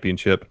Women's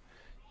Championship,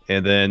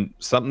 and then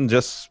something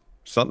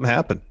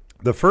happened.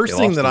 The first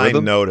thing that I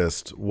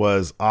noticed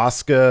was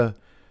Asuka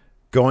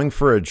going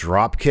for a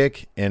drop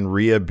kick and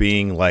Rhea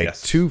being like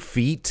 2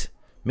 feet,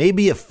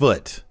 maybe a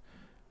foot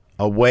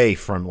away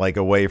from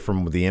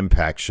the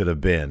impact should have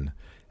been.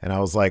 And I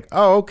was like,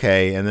 oh,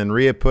 okay. And then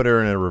Rhea put her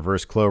in a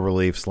reverse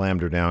cloverleaf,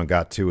 slammed her down,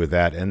 got 2 with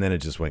that, and then it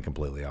just went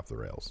completely off the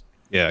rails.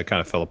 Yeah, it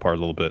kind of fell apart a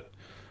little bit.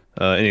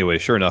 Anyway,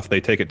 sure enough, they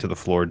take it to the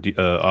floor.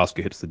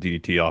 Asuka hits the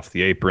DDT off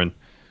the apron.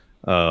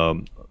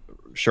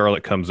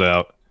 Charlotte comes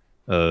out,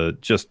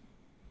 just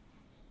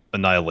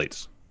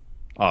annihilates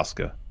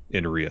Asuka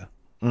and Rhea.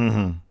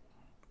 Mm-hmm.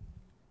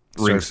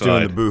 Starts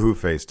doing the boohoo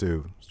face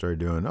too. Started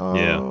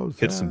doing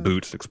hit some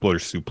boots, exploder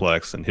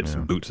suplex, and hit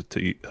some boots to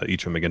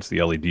each of them against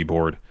the LED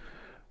board.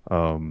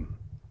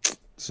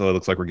 So it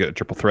looks like we're getting a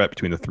triple threat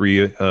between the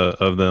 3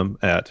 of them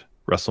at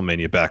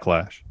WrestleMania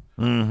Backlash.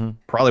 Mm-hmm.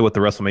 Probably what the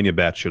WrestleMania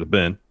batch should have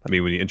been. I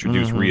mean, when you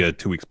introduced Rhea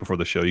 2 weeks before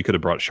the show, you could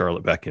have brought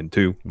Charlotte back in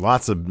too.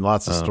 Lots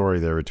of story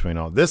there between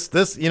all this.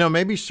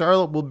 Maybe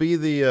Charlotte will be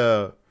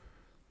the.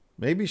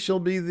 Maybe she'll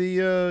be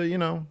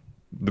the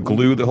the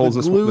glue that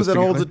holds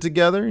holds it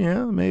together.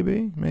 Yeah,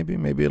 maybe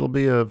it'll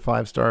be a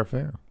 5-star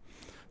affair.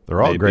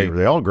 They're all great.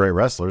 They're all great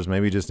wrestlers.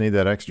 Maybe just need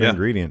that extra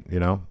ingredient.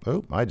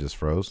 Oh, I just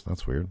froze.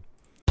 That's weird.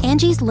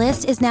 Angie's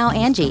List is now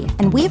Angie,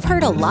 and we've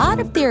heard a lot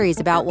of theories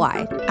about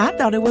why. I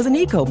thought it was an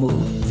eco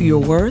move. Fewer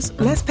words,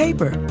 less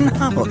paper.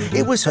 No,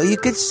 it was so you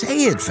could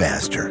say it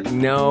faster.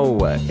 No,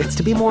 it's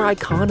to be more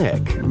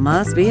iconic.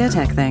 Must be a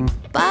tech thing.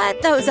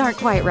 But those aren't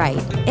quite right.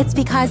 It's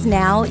because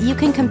now you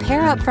can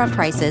compare upfront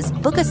prices,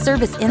 book a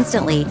service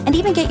instantly, and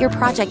even get your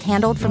project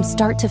handled from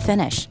start to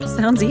finish.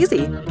 Sounds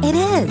easy. It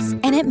is,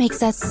 and it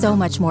makes us so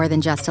much more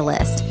than just a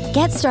list.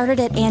 Get started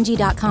at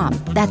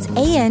Angie.com. That's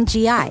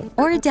ANGI,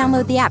 or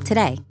download the app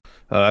today.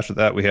 After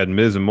that, we had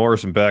Miz and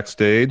Morrison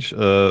backstage.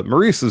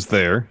 Maurice is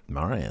there.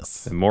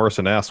 Maurice. And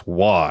Morrison asks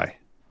why.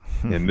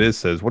 And Miz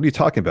says, what are you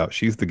talking about?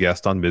 She's the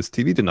guest on Miz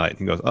TV tonight. And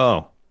he goes,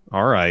 oh,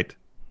 all right.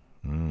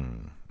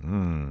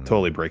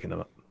 Totally breaking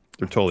them up.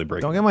 They're totally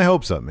breaking Don't get my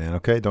hopes up, man,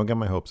 okay? Don't get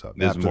my hopes up.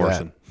 Miz and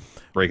Morrison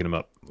breaking them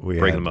up. We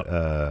had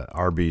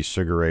Arby's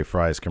Sugar Ray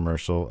Fries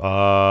commercial.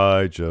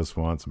 I just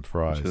want some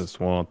fries. Just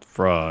want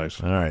fries.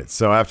 All right.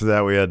 So after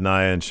that, we had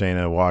Nia and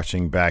Shayna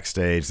watching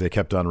backstage. They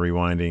kept on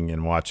rewinding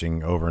and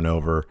watching over and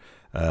over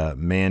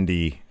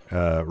Mandy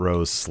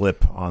Rose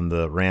slip on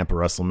the ramp of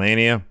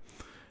WrestleMania.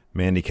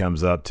 Mandy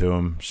comes up to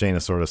him.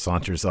 Shayna sort of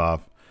saunters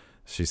off.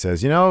 She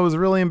says, it was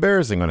really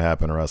embarrassing what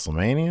happened at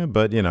WrestleMania,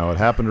 but, it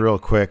happened real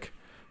quick.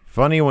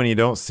 Funny when you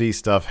don't see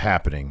stuff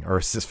happening, or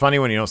it's funny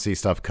when you don't see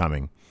stuff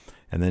coming.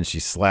 And then she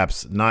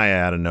slaps Nia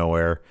out of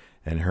nowhere,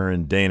 and her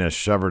and Dana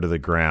shove her to the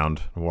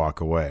ground and walk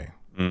away.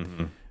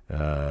 Mm-hmm.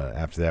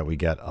 After that, we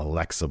got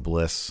Alexa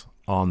Bliss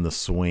on the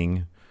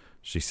swing.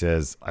 She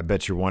says, I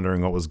bet you're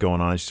wondering what was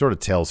going on. She sort of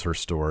tells her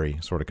story,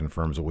 sort of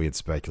confirms what we had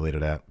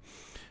speculated at.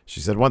 She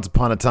said, once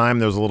upon a time,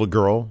 there was a little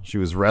girl. She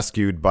was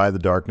rescued by the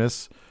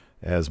darkness,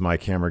 as my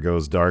camera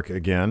goes dark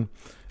again.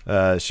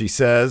 She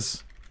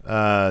says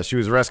she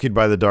was rescued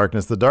by the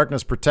darkness. The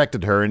darkness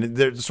protected her, and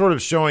they're sort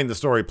of showing the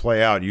story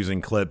play out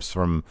using clips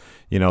from,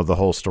 the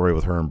whole story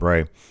with her and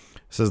Bray. It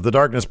says the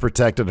darkness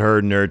protected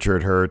her,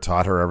 nurtured her,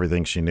 taught her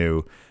everything she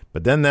knew.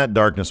 But then that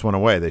darkness went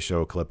away. They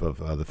show a clip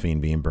of the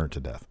Fiend being burnt to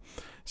death.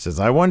 Says,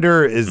 I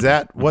wonder, is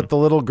that what the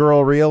little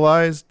girl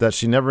realized? That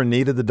she never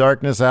needed the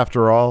darkness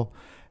after all?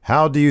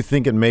 How do you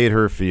think it made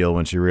her feel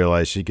when she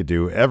realized she could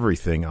do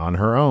everything on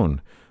her own?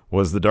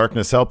 Was the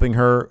darkness helping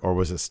her, or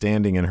was it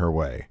standing in her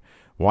way?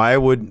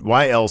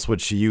 Why else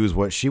would she use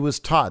what she was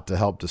taught to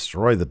help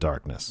destroy the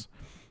darkness?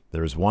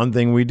 There's one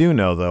thing we do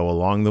know, though,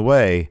 along the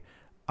way.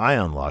 I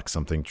unlocked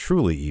something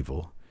truly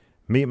evil.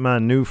 Meet my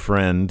new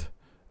friend.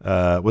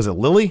 Was it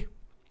Lily?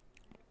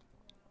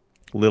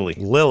 Lily.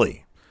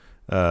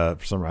 For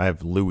some reason, I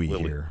have Louie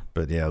here,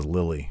 but yeah, it was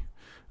Lily.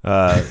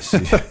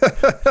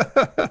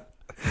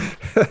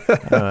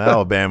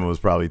 Alabama was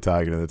probably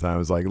talking at the time. It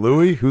was like,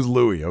 Louie? Who's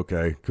Louie?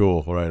 Okay,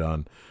 cool. Right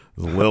on.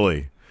 It was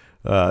Lily.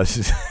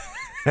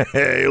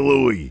 Hey,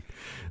 Louie.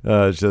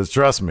 She says,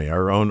 trust me,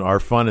 our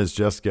fun is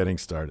just getting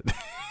started.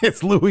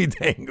 It's Louis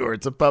Dangor.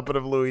 It's a puppet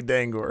of Louis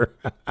Dangor.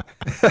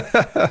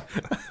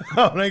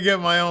 I'm going to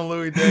get my own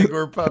Louis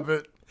Dangor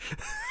puppet.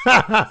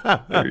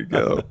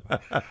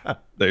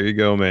 There you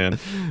go, man.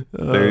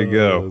 There you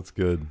go. That's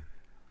good.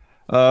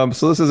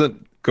 So this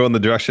isn't going the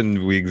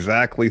direction we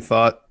exactly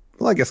thought.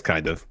 Well, I guess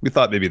kind of. We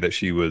thought maybe that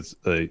she was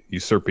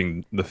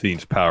usurping the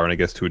Fiend's power, and I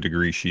guess to a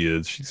degree she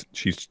is.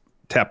 She's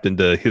tapped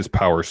into his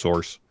power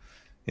source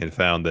and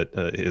found that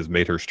it has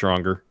made her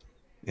stronger,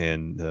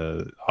 and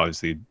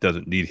obviously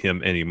doesn't need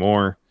him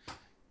anymore.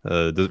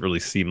 Doesn't really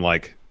seem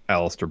like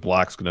Aleister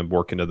Black's going to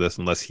work into this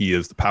unless he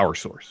is the power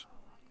source.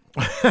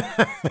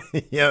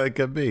 Yeah, it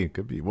could be.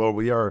 Well,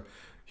 we are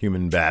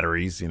human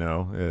batteries,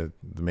 the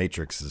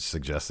Matrix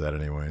suggests that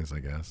anyways, I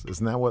guess.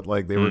 Isn't that what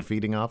they were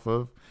feeding off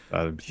of?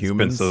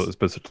 Humans? It's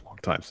been such a long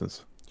time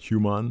since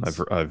humans.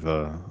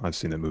 I've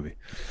seen that movie.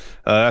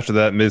 After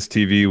that, Miz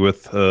TV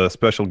with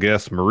special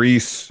guest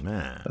Maurice.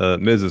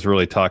 Miz is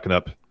really talking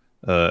up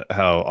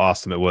how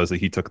awesome it was that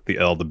he took the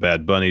L to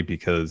Bad Bunny,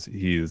 because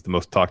he is the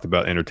most talked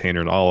about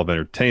entertainer in all of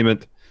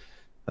entertainment.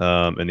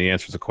 And he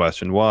answers the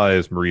question, why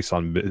is Maurice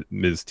on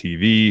Miz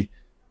TV?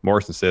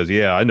 Morrison says,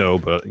 yeah, I know,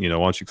 but why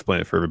don't you explain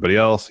it for everybody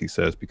else? He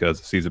says,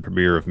 because the season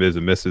premiere of Miz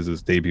and Mrs.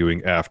 is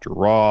debuting after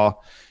Raw.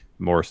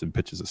 Morrison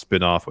pitches a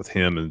spinoff with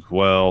him as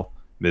well.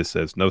 Miz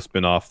says, no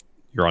spinoff,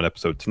 you're on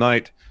episode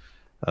tonight.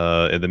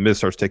 And then Miz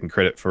starts taking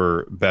credit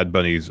for Bad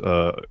Bunny's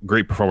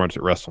great performance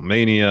at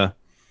WrestleMania.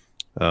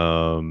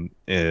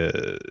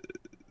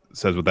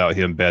 Says without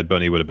him, Bad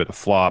Bunny would have been a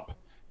flop.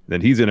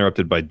 Then he's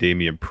interrupted by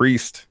Damian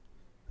Priest.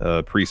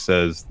 Priest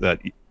says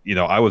that,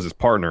 I was his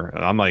partner,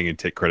 and I'm not even going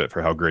to take credit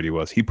for how great he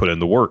was. He put in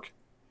the work.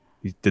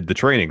 He did the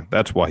training.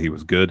 That's why he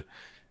was good.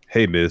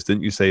 Hey, Miz,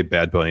 didn't you say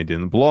Bad Bunny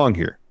didn't belong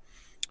here?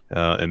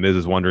 And Miz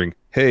is wondering,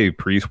 hey,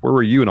 Priest, where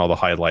were you in all the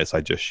highlights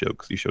I just showed?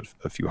 Because he showed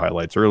a few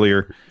highlights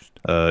earlier.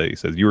 He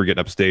says, you were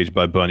getting upstaged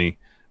by Bunny.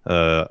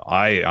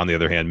 I, on the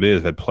other hand,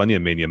 Miz, had plenty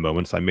of Mania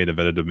moments. I made a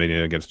evented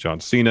Mania against John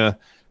Cena.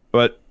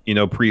 But,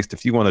 Priest,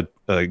 if you want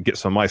to get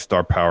some of my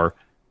star power,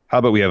 how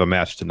about we have a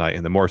match tonight?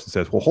 And then Morrison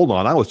says, well, hold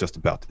on. I was just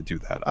about to do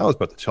that. I was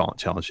about to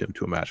challenge him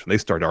to a match. And they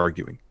start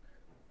arguing.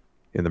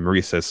 And then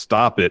Maurice says,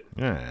 stop it.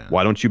 Yeah.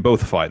 Why don't you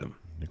both fight him?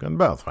 You can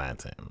both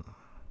fight him.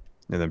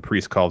 And then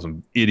Priest calls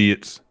them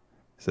idiots.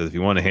 Says, if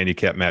you want a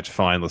handicap match,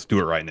 fine. Let's do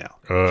it right now.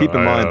 Keep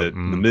in mind that The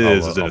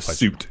Miz is in a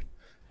suit.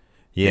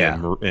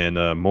 Yeah.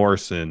 And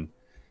Morrison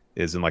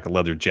is in a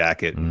leather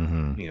jacket,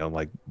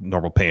 like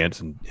normal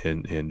pants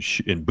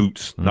and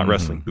boots. Not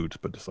wrestling boots,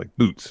 but just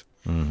boots.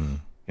 Mm-hmm.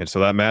 And so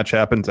that match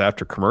happens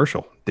after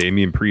commercial.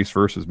 Damian Priest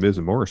versus Miz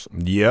and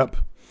Morrison. Yep.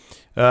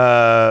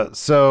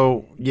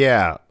 So,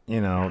 yeah,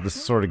 this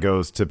sort of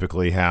goes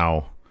typically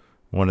how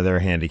one of their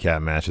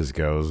handicap matches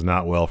goes.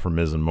 Not well for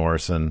Miz and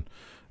Morrison.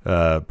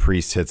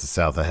 Priest hits the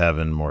South of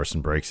Heaven. Morrison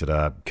breaks it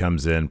up.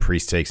 Comes in.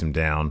 Priest takes him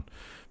down.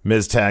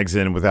 Miz tags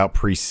in without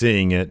Priest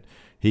seeing it.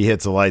 He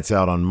hits the lights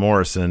out on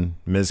Morrison.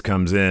 Miz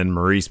comes in.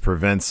 Maurice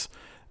prevents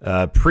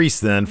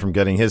Priest then from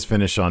getting his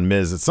finish on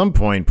Miz. At some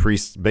point,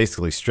 Priest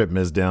basically stripped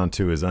Miz down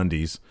to his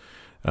undies.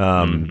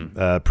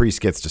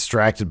 Priest gets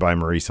distracted by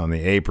Maurice on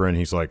the apron.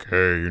 He's like,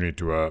 "Hey, you need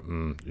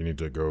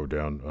to go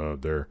down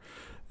there,"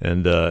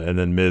 and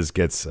then Miz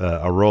gets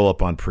a roll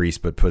up on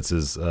Priest, but puts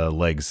his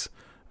legs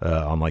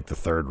on the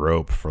third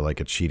rope for a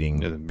cheating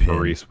pin.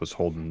 Maurice was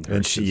holding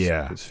his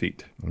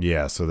feet.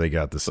 Yeah, so they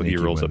got the so he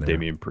rolls up there.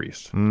 Damian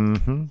Priest.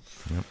 Mm-hmm.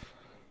 Yep.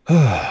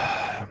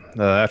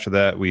 After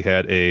that, we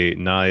had a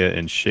Nia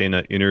and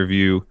Shayna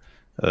interview.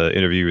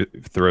 Interview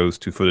throws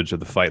to footage of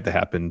the fight that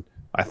happened,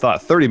 I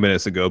thought, 30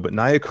 minutes ago, but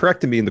Nia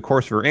corrected me in the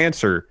course of her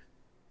answer.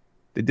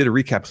 They did a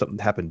recap of something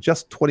that happened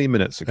just 20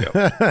 minutes ago.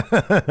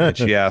 And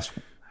she asked,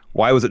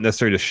 Why was it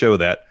necessary to show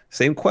that?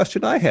 Same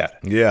question I had.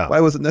 Yeah.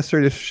 Why was it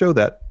necessary to show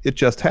that? It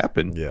just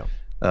happened. Yeah.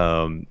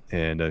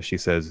 And she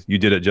says, you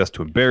did it just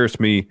to embarrass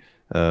me.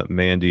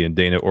 Mandy and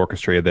Dana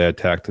orchestrated that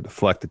attack to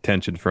deflect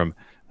attention from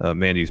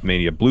Mandy's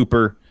Mania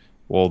blooper.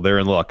 Well, they're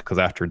in luck because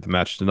after the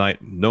match tonight,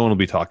 no one will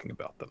be talking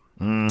about them.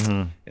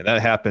 Mm-hmm. And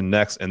that happened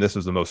next, and this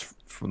is the most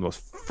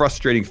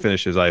frustrating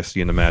finishes I have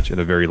seen in a match in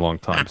a very long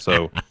time.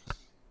 So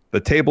the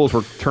tables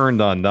were turned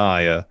on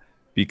Nia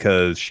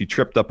because she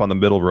tripped up on the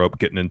middle rope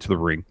getting into the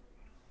ring.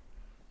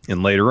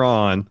 And later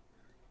on,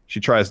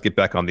 she tries to get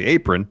back on the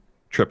apron,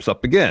 trips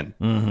up again.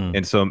 Mm-hmm.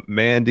 And so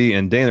Mandy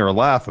and Dana are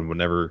laughing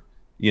whenever,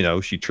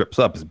 she trips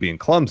up as being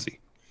clumsy.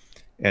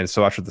 And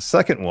so after the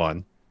second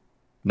one,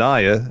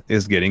 Nia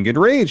is getting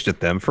enraged at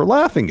them for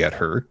laughing at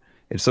her.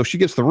 And so she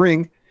gets the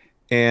ring,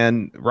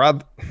 and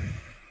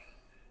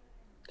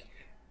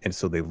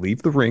so they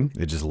leave the ring.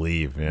 They just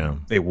leave, yeah.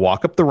 They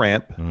walk up the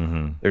ramp.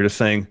 Mm-hmm. They're just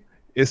saying,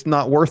 it's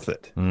not worth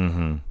it.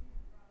 Mm-hmm.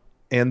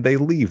 And they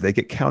leave. They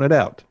get counted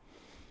out.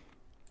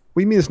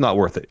 What do you mean it's not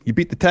worth it? You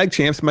beat the tag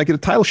champs, you might get a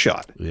title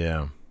shot.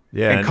 Yeah.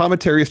 Yeah. And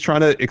commentary is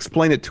trying to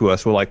explain it to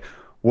us. We're like,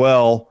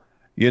 well,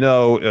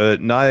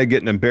 Nia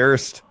getting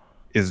embarrassed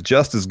is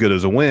just as good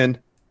as a win.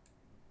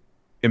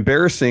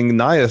 Embarrassing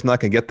Nia is not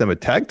going to get them a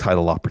tag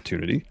title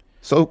opportunity.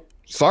 So,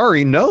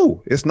 sorry,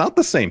 no, it's not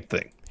the same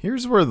thing.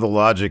 Here's where the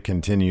logic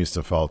continues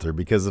to falter,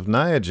 because if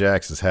Nia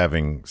Jax is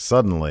having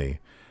suddenly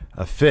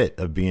a fit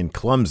of being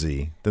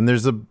clumsy, then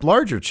there's a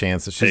larger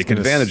chance that she's take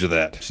advantage of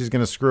that. She's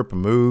going to screw up a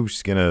move.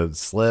 She's going to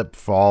slip,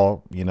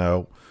 fall, be in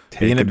a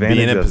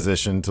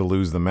position to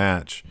lose the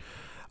match.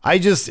 I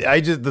just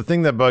the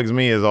thing that bugs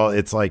me is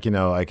it's like,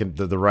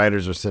 the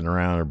writers are sitting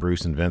around, or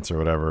Bruce and Vince or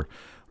whatever.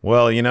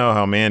 Well, you know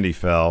how Mandy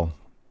fell.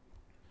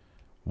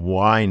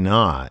 Why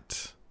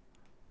not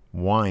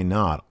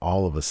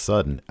all of a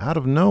sudden, out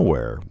of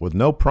nowhere, with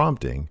no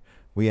prompting,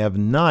 we have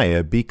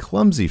Nia be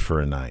clumsy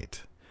for a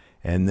night?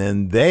 And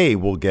then they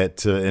will get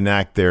to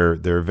enact their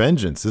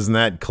vengeance. Isn't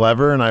that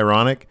clever and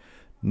ironic?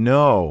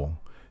 No,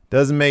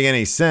 doesn't make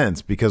any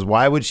sense, because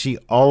why would she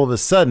all of a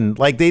sudden,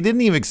 like, they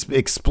didn't even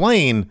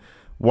explain,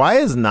 why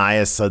is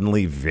Nia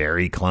suddenly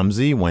very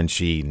clumsy when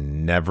she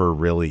never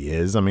really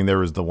is? I mean, there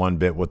was the one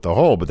bit with the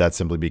hole, but that's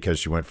simply because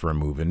she went for a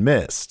move and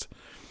missed.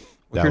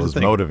 That was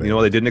motivating. You know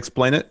why they didn't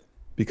explain it?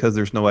 Because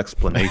there's no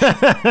explanation.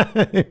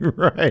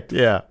 Right,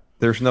 yeah.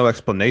 There's no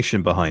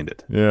explanation behind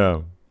it.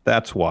 Yeah.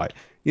 That's why.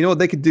 You know what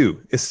they could do?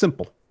 It's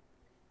simple.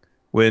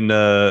 When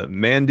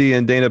Mandy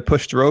and Dana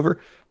pushed her over,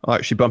 all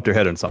right, she bumped her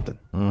head on something.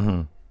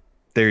 Mm-hmm.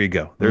 There you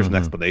go. There's an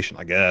explanation,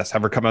 I guess.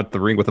 Have her come out the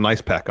ring with an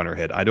ice pack on her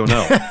head. I don't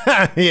know.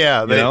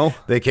 Yeah,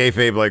 they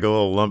kayfabe like a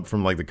little lump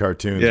from like the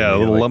cartoons. Yeah, a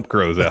little lump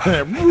grows out.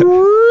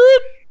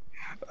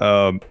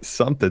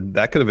 Something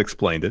that could have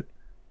explained it.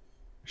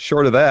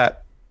 Short of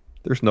that,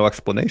 there's no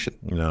explanation.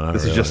 No,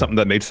 this is just something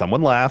that made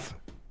someone laugh,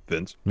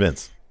 Vince,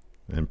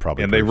 and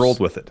probably they rolled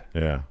with it.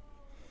 Yeah,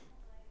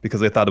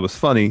 because they thought it was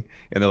funny,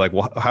 and they're like,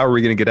 "Well, how are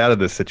we going to get out of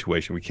this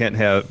situation? We can't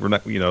have. We're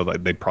not.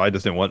 Like they probably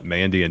just didn't want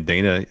Mandy and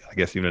Dana. I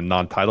guess even a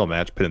non-title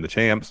match, pinning the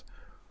champs.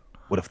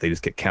 What if they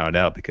just get counted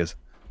out because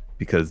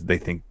they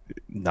think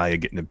Nia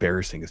getting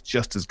embarrassing is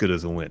just as good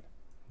as a win?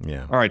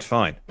 Yeah. All right,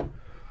 fine.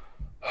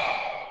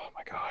 Oh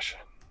my gosh.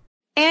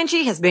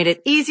 Angie has made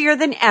it easier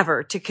than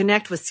ever to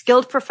connect with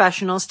skilled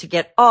professionals to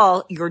get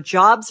all your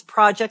jobs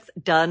projects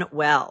done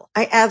well.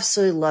 I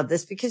absolutely love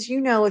this because,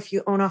 if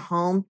you own a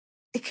home,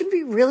 it can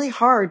be really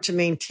hard to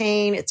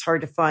maintain. It's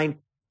hard to find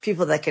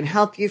people that can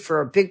help you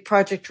for a big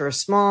project or a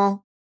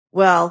small.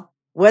 Well,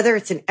 whether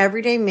it's in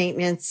everyday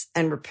maintenance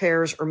and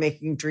repairs or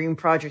making dream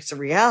projects a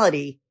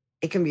reality,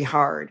 it can be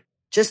hard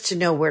just to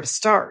know where to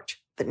start.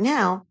 But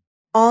now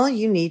all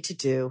you need to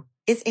do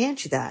is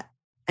Angie that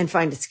and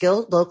find a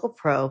skilled local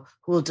pro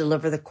who will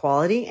deliver the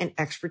quality and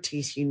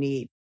expertise you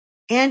need.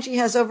 Angie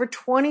has over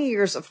 20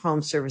 years of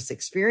home service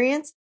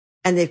experience,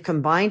 and they've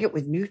combined it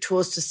with new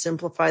tools to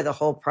simplify the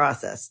whole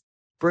process.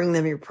 Bring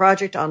them your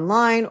project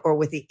online or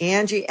with the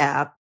Angie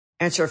app,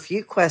 answer a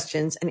few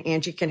questions, and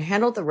Angie can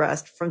handle the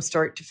rest from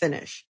start to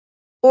finish.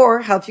 Or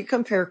help you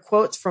compare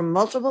quotes from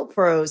multiple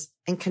pros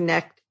and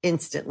connect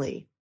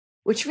instantly,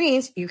 which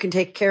means you can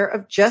take care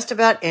of just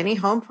about any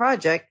home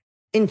project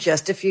in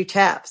just a few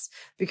taps.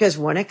 Because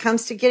when it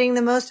comes to getting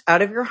the most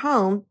out of your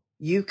home,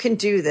 you can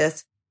do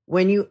this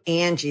when you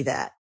Angie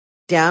that.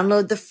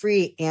 Download the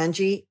free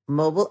Angie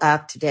mobile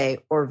app today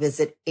or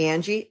visit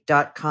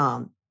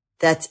Angie.com.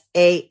 That's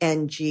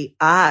ANGI.com.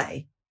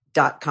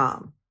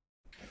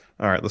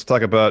 All right, let's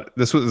talk about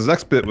this. This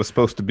next bit was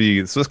supposed to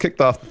be, so this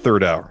kicked off the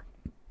third hour.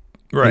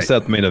 Right. We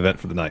set the main event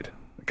for the night.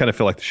 I kind of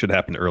feel like this should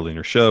happen early in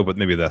your show, but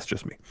maybe that's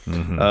just me.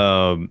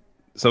 Mm-hmm.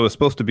 So it's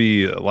supposed to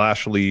be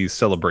Lashley's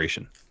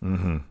celebration.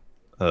 Mm-hmm.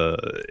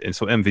 And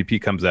so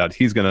MVP comes out.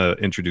 He's going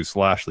to introduce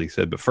Lashley. He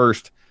said, but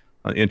first,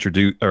 address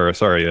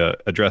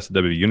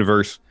the WWE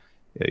Universe.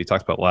 Yeah, he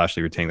talks about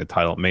Lashley retaining the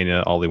title at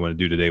Mania. All they want to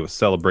do today was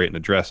celebrate and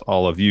address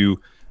all of you.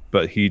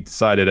 But he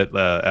decided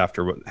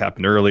after what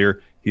happened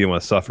earlier, he didn't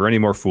want to suffer any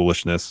more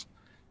foolishness.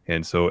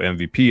 And so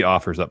MVP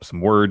offers up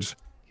some words.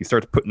 He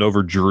starts putting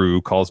over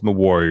Drew, calls him a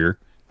warrior.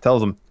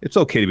 tells him it's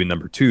okay to be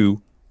number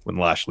 2 when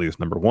Lashley is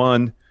number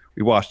 1.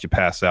 We watched you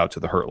pass out to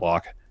the Hurt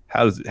Lock.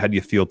 How do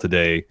you feel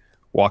today?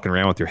 Walking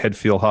around with your head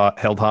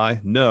held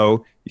high?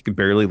 No, you can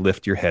barely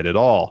lift your head at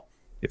all.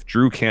 If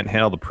Drew can't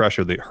handle the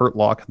pressure of the Hurt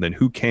Lock, then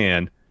who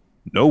can?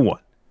 No one.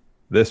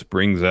 This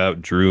brings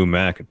out Drew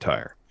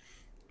McIntyre.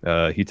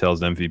 He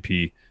tells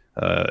MVP,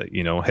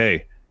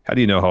 hey, how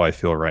do you know how I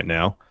feel right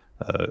now?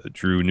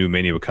 Drew knew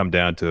Mania would come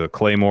down to a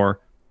Claymore,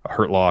 a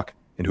Hurt Lock,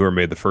 and whoever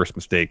made the first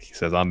mistake. He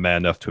says, I'm mad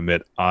enough to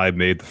admit I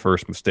made the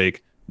first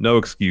mistake. No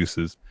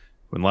excuses.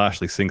 When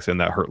Lashley sinks in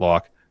that Hurt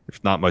Lock,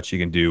 there's not much he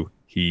can do.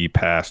 He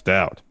passed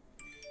out.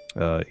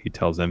 He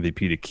tells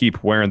MVP to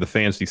keep wearing the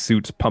fancy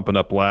suits, pumping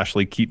up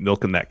Lashley, keep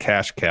milking that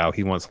cash cow.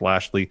 He wants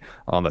Lashley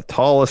on the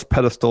tallest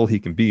pedestal he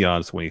can be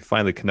on, so when he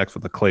finally connects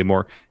with the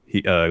Claymore,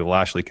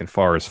 Lashley can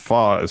fall as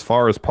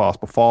far as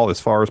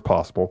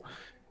possible.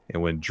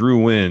 And when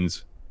Drew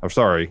wins,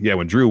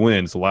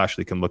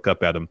 Lashley can look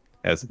up at him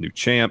as the new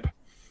champ.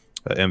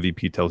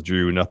 MVP tells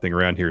Drew nothing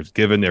around here is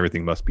given,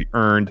 everything must be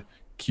earned.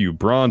 Cue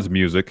Braun's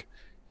music.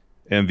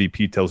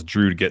 MVP tells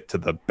Drew to get to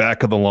the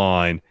back of the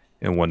line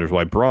and wonders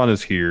why Braun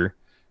is here.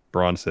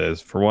 Braun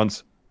says, for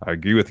once, I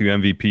agree with you,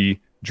 MVP.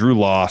 Drew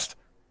lost.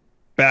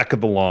 Back of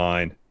the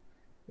line.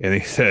 And he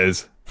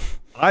says,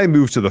 I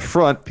moved to the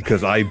front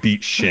because I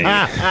beat Shane.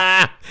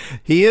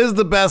 He is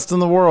the best in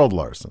the world,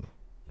 Larson.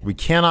 We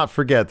cannot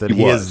forget that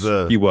he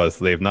was.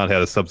 They have not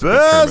had a subsequent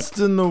best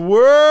tournament. In the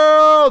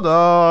world.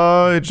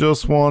 I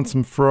just want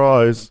some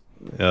fries.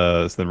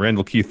 So then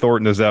Randall Keith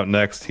Thornton is out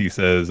next. He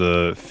says,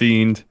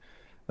 Fiend,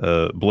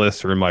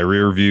 Bliss are in my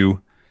rear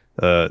view.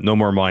 No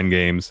more mind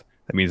games.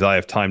 That means I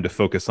have time to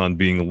focus on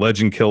being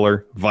Legend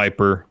Killer,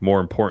 Viper, more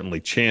importantly,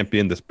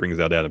 Champion. This brings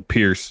out Adam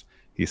Pearce.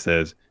 He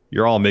says,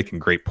 you're all making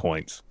great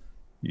points.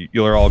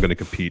 You're all going to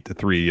compete, the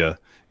three,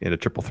 in a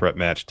triple threat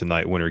match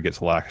tonight. Winner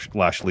gets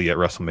Lashley at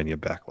WrestleMania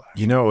Backlash.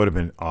 You know, it would have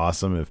been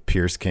awesome if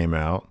Pearce came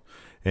out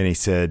and he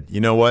said,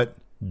 you know what,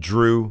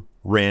 Drew,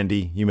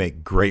 Randy, you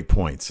make great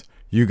points.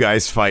 You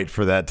guys fight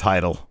for that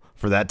title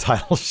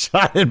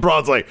shot. And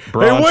Braun's like,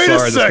 hey, wait a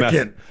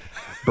second.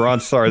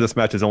 Braun, sorry, this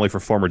match is only for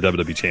former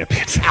WWE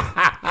champions.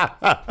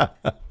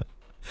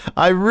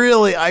 I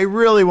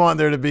really want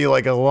there to be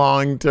like a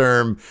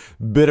long-term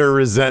bitter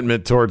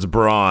resentment towards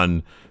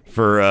Braun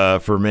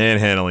for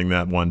manhandling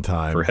that one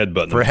time. For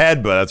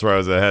headbutt. That's where I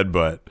was a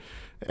headbutt.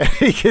 And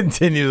he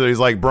continues. He's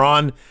like,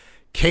 Braun,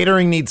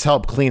 catering needs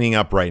help cleaning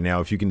up right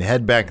now. If you can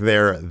head back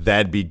there,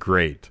 that'd be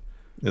great.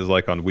 It was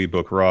like on We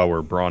Book Raw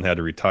where Braun had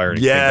to retire and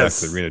he came back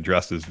to the arena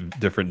dressed as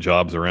different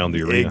jobs around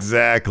the arena.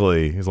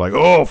 Exactly. He's like,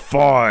 oh,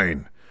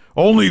 fine.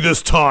 Only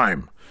this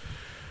time.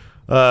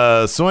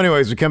 So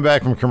anyways, we come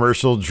back from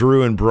commercial.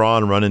 Drew and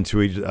Braun run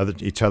into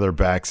each other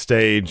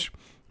backstage.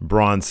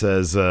 Braun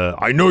says,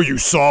 I know you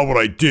saw what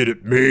I did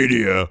at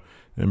Mania.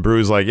 And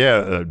Drew's like,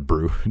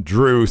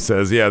 Drew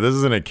says, yeah, this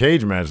isn't a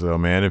cage match though,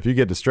 man. If you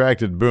get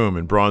distracted, boom.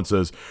 And Braun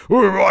says,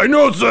 oh, I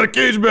know it's not a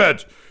cage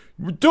match.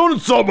 Don't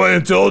insult my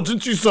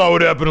intelligence. You saw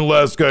what happened to the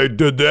last guy who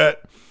did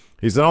that.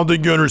 He said, I don't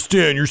think you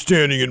understand. You're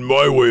standing in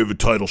my way of a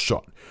title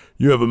shot.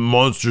 You have a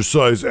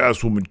monster-sized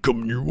ass woman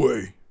coming your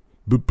way.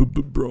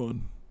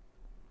 Braun.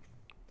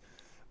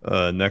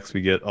 Next,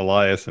 we get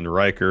Elias and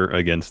Riker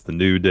against the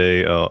New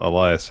Day.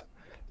 Elias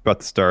about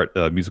to start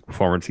a music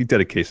performance. He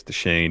dedicates it to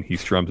Shane. He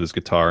strums his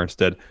guitar.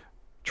 Instead,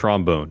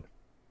 trombone.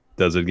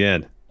 Does it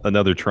again.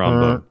 Another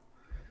trombone.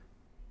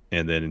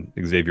 And then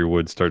Xavier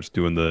Woods starts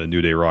doing the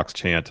New Day Rocks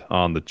chant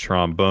on the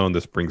trombone.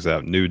 This brings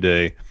out New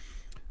Day.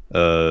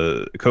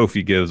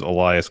 Kofi gives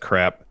Elias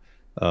crap,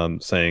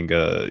 saying,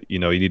 you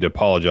need to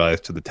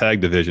apologize to the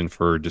tag division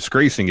for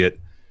disgracing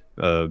it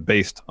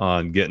based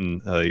on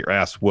getting your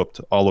ass whooped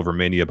all over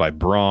Mania by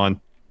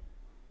Braun.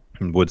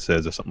 And Woods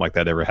says if something like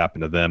that ever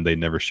happened to them, they'd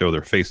never show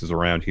their faces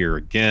around here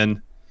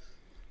again.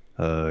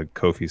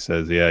 Kofi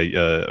says,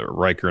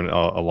 Riker and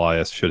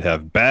Elias should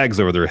have bags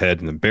over their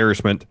head in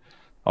embarrassment.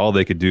 All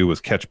they could do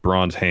was catch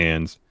Braun's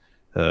hands,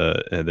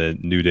 and then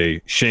New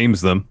Day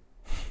shames them.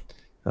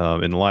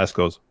 And Elias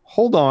goes,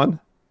 hold on.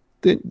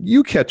 Didn't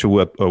you catch a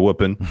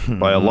whooping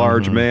by a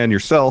large man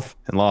yourself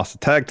and lost the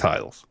tag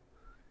titles?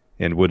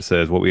 And Wood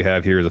says, what we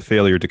have here is a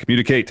failure to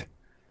communicate.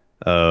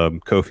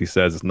 Kofi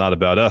says, it's not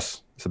about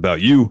us. It's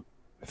about you.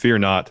 Fear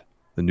not.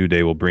 The New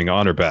Day will bring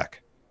honor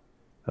back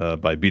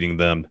by beating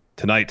them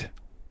tonight.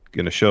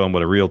 Going to show them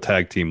what a real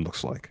tag team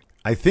looks like.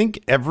 I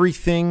think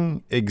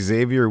everything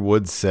Xavier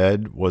Woods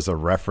said was a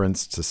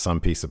reference to some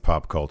piece of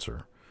pop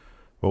culture.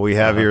 What we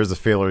have here is a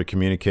failure to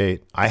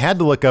communicate. I had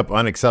to look up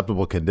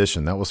unacceptable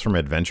condition. That was from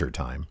Adventure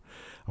Time.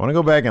 I want to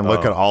go back and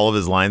look at all of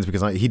his lines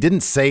because he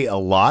didn't say a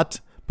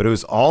lot, but it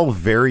was all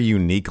very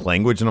unique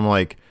language. And I'm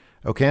like,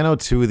 okay, I know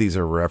 2 of these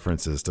are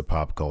references to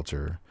pop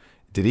culture.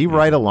 Did he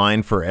write a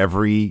line for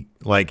every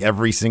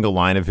single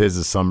line of his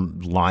is some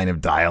line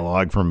of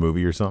dialogue from a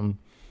movie or something?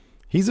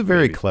 He's a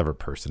very clever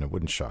person. It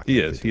wouldn't shock me.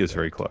 He is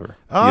very clever.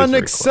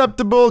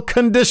 Unacceptable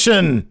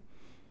condition.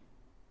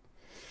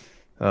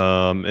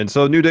 And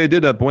so New Day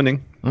did end up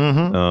winning.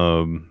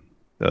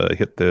 Mm-hmm.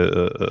 Hit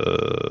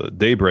the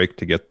Daybreak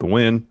to get the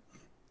win.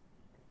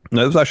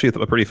 No, it was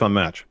actually a pretty fun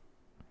match.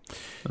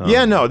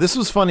 Yeah, no, this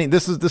was funny.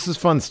 This is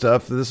fun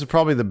stuff. This is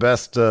probably the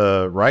best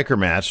Riker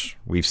match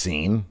we've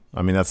seen.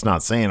 I mean, that's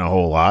not saying a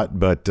whole lot,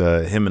 but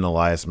him and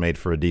Elias made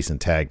for a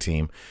decent tag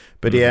team.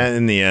 But yeah,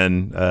 in the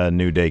end,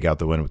 New Day got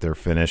the win with their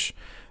finish.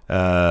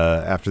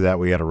 After that,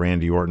 we had a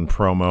Randy Orton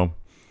promo.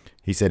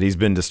 He said he's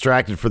been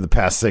distracted for the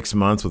past 6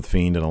 months with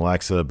Fiend and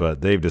Alexa,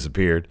 but they've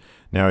disappeared.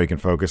 Now he can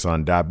focus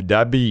on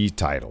WWE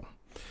title.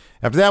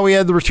 After that, we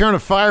had the return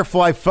of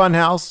Firefly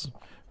Funhouse.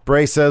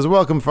 Bray says,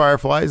 "Welcome,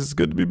 Fireflies. It's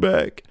good to be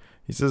back."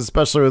 He says,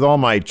 "Especially with all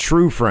my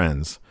true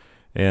friends."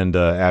 And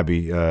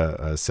Abby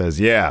says,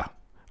 "Yeah,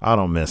 I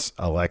don't miss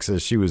Alexa.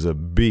 She was a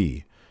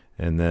B."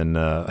 And then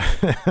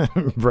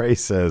Bray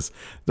says,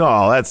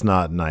 "No, that's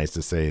not nice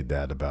to say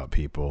that about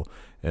people."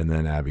 And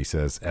then Abby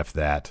says, "F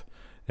that."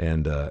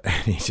 And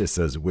he just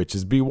says,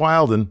 "Witches be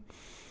wildin'."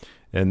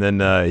 And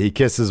then he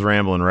kisses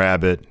Ramblin'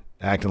 Rabbit,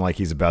 acting like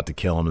he's about to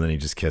kill him. And then he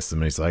just kissed him.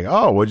 And he's like,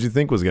 "Oh, what'd you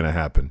think was going to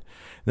happen?" And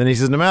then he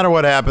says, "No matter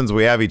what happens,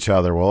 we have each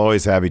other. We'll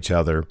always have each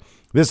other.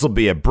 This will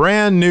be a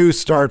brand new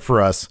start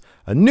for us.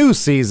 A new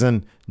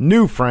season,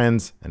 new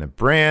friends, and a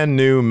brand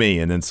new me."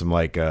 And then some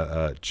like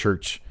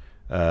church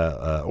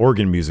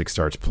organ music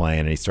starts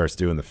playing, and he starts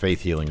doing the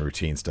faith healing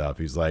routine stuff.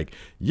 He's like,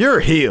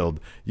 "You're healed.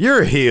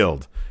 You're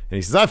healed." And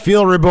he says, "I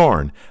feel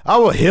reborn. I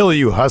will heal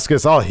you,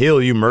 Huskus. I'll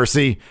heal you,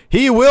 Mercy.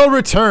 He will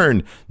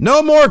return.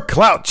 No more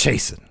clout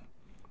chasing."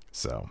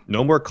 So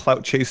no more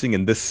clout chasing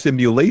in this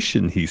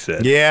simulation, he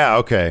said. Yeah,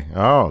 okay.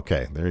 Oh,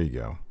 okay. There you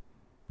go.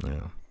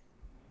 Yeah.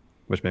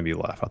 Which made me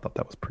laugh. I thought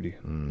that was pretty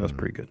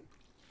good.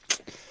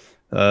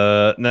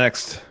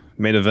 Next,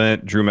 main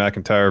event, Drew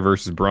McIntyre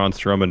versus Braun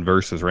Strowman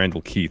versus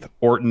Randall Keith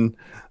Orton.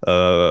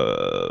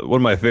 One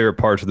of my favorite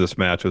parts of this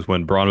match was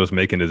when Braun was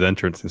making his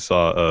entrance and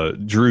saw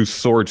Drew's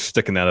sword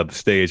sticking out of the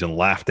stage and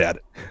laughed at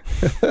it.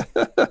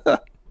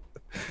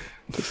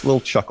 Just a little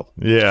chuckle.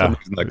 Yeah.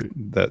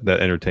 That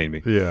entertained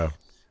me. Yeah.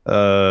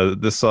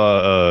 This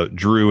saw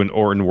Drew and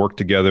Orton work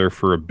together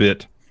for a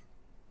bit,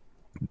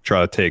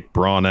 try to take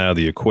Braun out of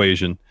the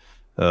equation.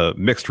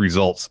 Mixed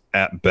results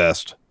at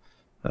best.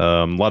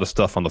 A lot of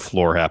stuff on the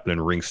floor happening,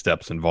 ring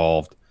steps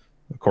involved.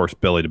 Of course,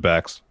 belly to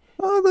backs.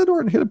 Then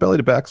Orton hit a belly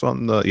to backs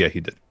on the... Yeah, he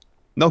did.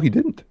 No, he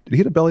didn't. Did he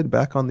hit a belly to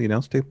back on the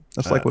announce table?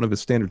 That's like one of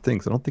his standard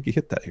things. I don't think he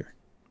hit that here.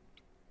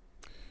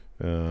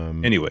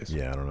 Anyways.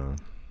 Yeah, I don't know.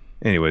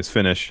 Anyways,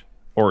 finish.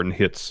 Orton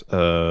hits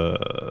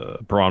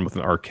Braun with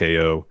an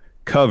RKO.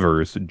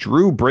 Covers.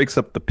 Drew breaks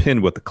up the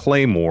pin with the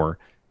Claymore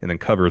and then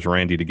covers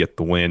Randy to get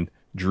the win.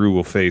 Drew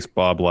will face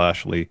Bob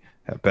Lashley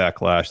at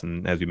Backlash.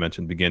 And as you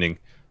mentioned, beginning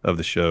of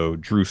the show,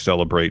 Drew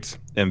celebrates.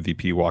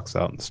 MVP walks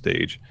out on the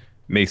stage.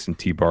 Mason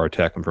T-Bar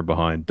attack him from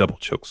behind. Double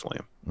choke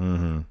slam.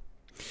 Mm-hmm.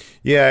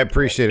 Yeah, I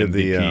appreciated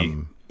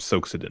MVP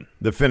soaks it in.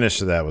 The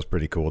finish of that was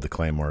pretty cool. The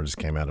Claymore just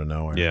came out of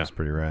nowhere. Yeah. It was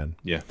pretty rad.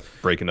 Yeah.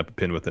 Breaking up a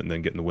pin with it and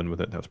then getting the win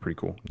with it. That was pretty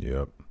cool.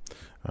 Yep.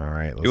 All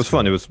right. It was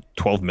fun. It was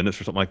 12 minutes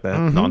or something like that.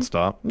 Mm-hmm.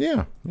 Nonstop.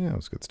 Yeah. Yeah, it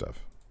was good stuff.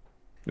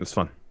 It was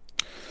fun.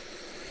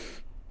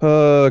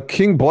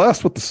 King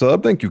Blessed with the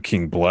sub. Thank you,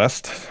 King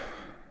Blessed.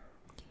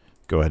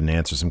 Go ahead and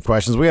answer some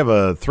questions. We have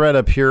a thread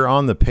up here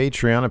on the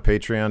Patreon at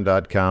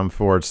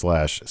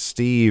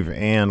patreon.com/Steve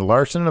and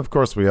Larson. And of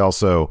course, we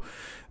also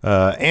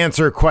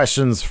answer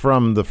questions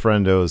from the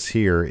friendos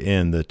here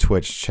in the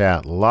Twitch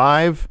chat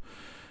live.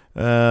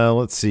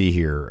 Let's see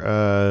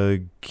here.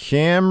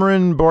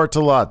 Cameron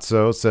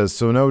Bortolazzo says,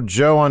 "So no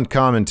Joe on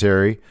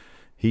commentary."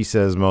 He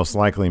says most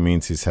likely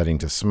means he's heading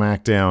to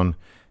SmackDown.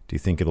 Do you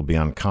think it'll be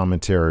on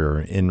commentary or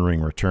an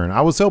in-ring return?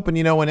 I was hoping,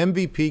 when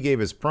MVP gave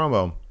his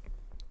promo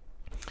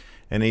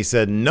and he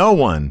said no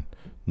one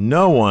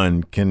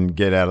can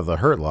get out of the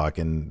Hurt Lock,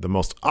 and the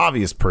most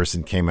obvious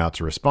person came out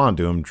to respond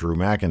to him, Drew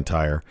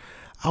McIntyre.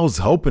 I was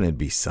hoping it'd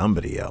be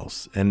somebody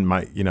else. And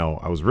I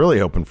was really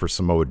hoping for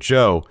Samoa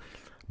Joe.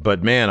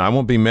 But, man, I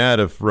won't be mad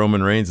if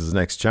Roman Reigns is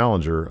next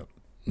challenger,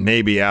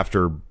 maybe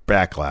after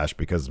Backlash,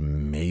 because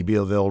maybe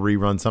they'll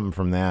rerun something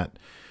from that.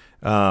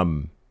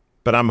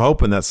 But I'm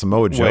hoping that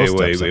Samoa Joe Wait.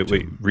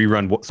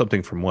 Rerun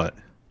something from what?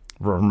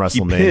 From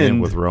WrestleMania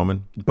with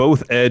Roman.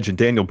 Both Edge and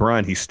Daniel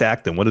Bryan, he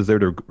stacked them. What is there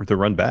to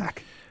run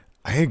back?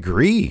 I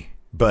agree.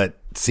 But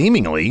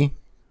seemingly...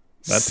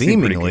 That's pretty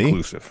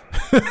conclusive.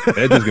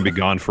 Edge is going to be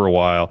gone for a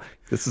while.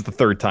 This is the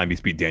third time he's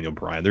beat Daniel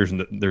Bryan. There's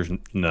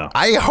no.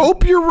 I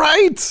hope you're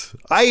right.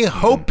 Something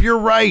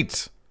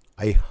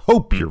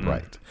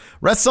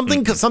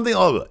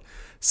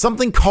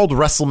called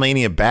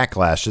WrestleMania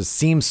Backlash just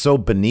seems so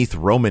beneath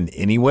Roman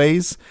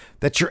anyways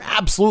that you're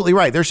absolutely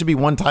right. There should be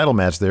one title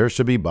match there. It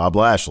should be Bob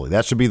Lashley.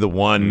 That should be the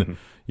one,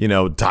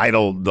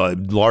 title,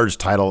 the large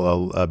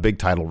title, a big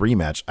title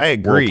rematch. I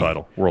agree.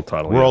 World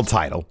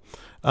title.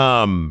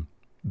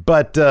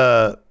 But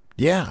I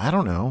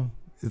don't know.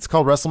 It's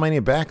called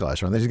WrestleMania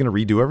Backlash. Aren't they just going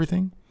to redo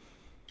everything?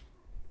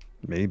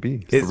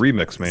 Maybe. It's the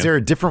remix, man. Is there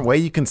a different way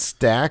you can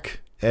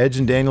stack Edge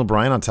and Daniel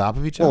Bryan on top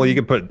of each other? Well, you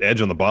can put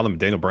Edge on the bottom and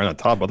Daniel Bryan on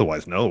top.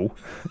 Otherwise, no.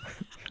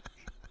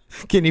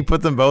 Can you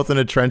put them both in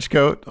a trench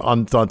coat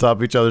on top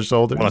of each other's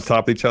shoulders? On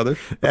top of each other.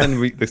 But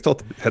then they still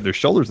had their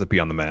shoulders to be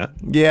on the mat.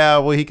 Yeah,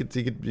 well, he could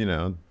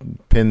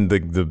pin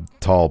the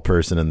tall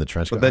person in the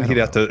trench coat. But then he'd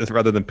have to,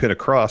 rather than pin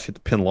across, he'd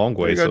have to pin long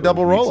ways. So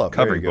double roll up,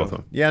 covering both of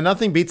them. Yeah,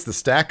 nothing beats the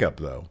stack up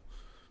though.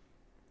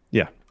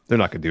 Yeah, they're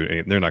not going to do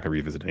any. They're not going to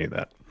revisit any of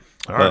that.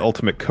 All right.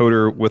 Ultimate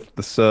Coder with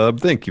the sub.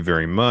 Thank you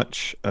very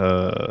much.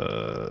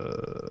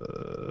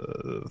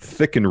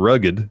 Thick and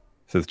Rugged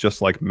says,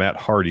 just like Matt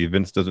Hardy,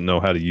 Vince doesn't know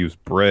how to use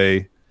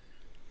Bray.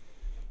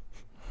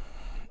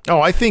 Oh,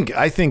 I think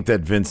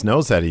that Vince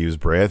knows how to use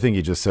Bray. I think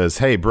he just says,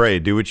 "Hey, Bray,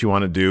 do what you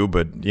want to do,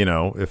 but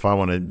if I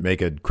want to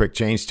make a quick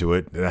change to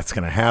it, that's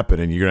going to happen,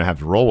 and you're going to have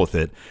to roll with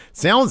it."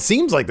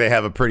 Seems like they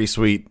have a pretty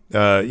sweet,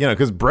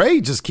 because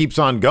Bray just keeps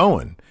on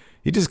going.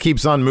 He just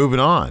keeps on moving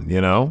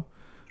on,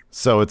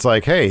 So it's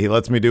like, hey, he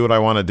lets me do what I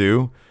want to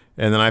do,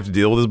 and then I have to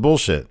deal with his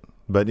bullshit.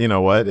 But you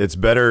know what? It's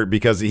better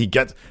because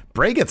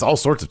Bray gets all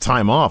sorts of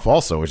time off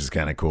also, which is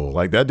kind of cool.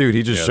 Like that dude,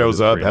 he just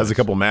shows up, has a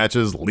couple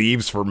matches,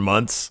 leaves for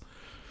months.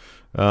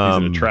 He's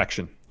an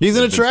attraction. He's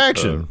an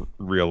attraction.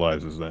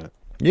 Realizes that.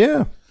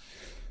 Yeah.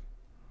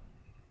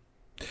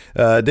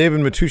 David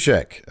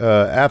Matuszek,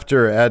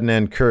 after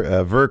Adnan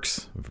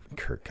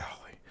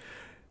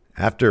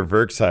after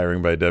Verk's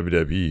hiring by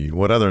WWE,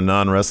 what other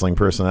non-wrestling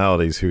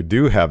personalities who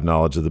do have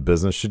knowledge of the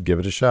business should give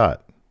it a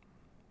shot?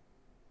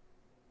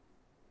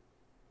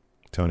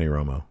 Tony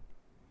Romo.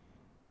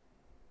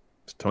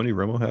 Does Tony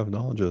Romo have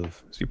knowledge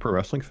of? Is he a pro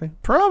wrestling fan?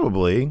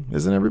 Probably.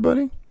 Isn't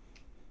everybody?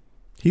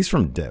 He's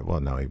from well,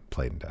 no, he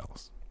played in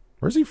Dallas.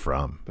 Where's he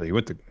from? But he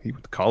went to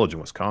college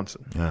in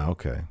Wisconsin. Oh,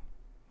 okay.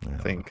 I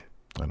think.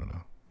 I don't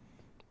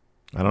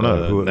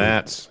know.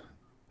 Nats.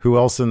 Who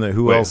else?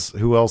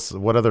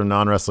 What other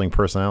non-wrestling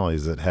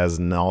personalities that has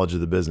knowledge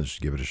of the business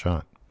should give it a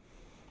shot?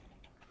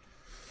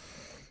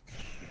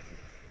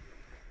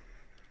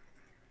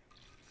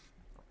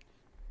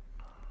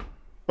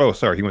 Oh,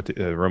 sorry.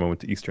 Romo went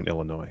to Eastern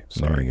Illinois.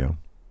 Sorry. There you go.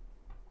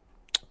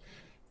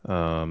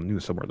 He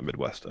was somewhere in the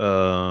Midwest.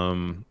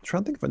 Trying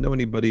to think if I know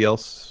anybody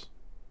else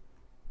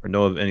or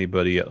know of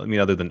anybody,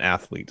 other than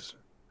athletes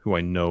who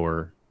I know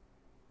are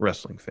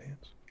wrestling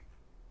fans.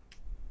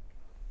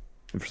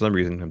 And for some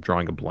reason, I'm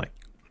drawing a blank.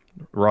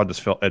 I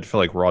felt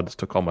like Rod just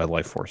took all my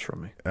life force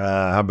from me.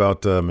 How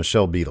about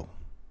Michelle Beadle?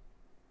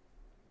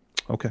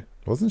 Okay.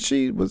 Wasn't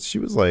she? Wasn't she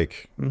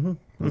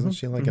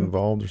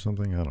involved or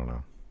something? I don't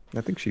know. I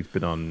think she's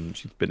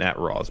been at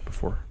Raw's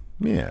before.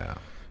 Yeah.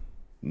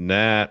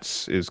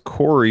 Nats, is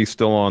Corey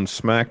still on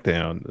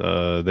SmackDown?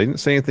 They didn't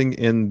say anything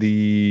in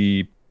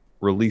the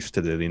release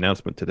today, the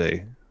announcement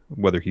today,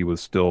 whether he was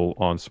still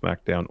on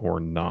SmackDown or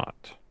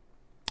not.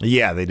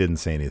 Yeah, they didn't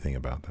say anything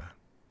about that.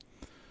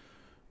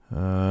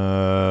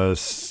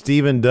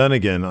 Steven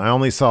Dunnigan, I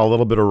only saw a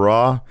little bit of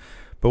Raw,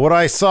 but what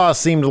I saw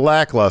seemed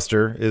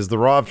lackluster. Is the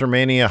Raw After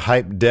Mania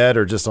hype dead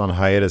or just on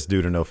hiatus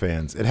due to no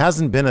fans? There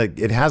hasn't been a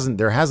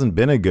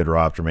good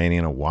Raw After Mania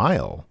in a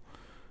while.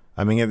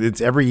 I mean, it's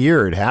every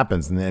year it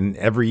happens, and then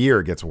every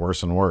year it gets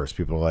worse and worse.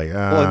 People are like,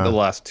 well, like the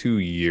last 2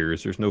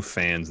 years, there's no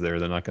fans there.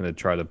 They're not going to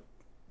try to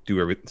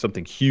do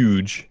something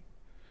huge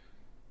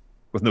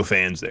with no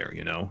fans there,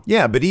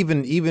 Yeah, but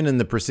even in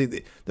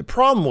the the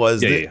problem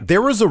was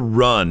there was a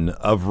run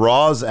of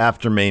Raws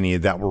After Mania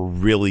that were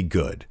really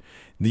good.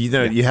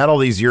 You had all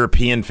these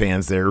European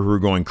fans there who were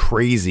going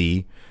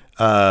crazy,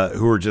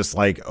 who were just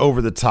like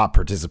over the top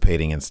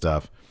participating and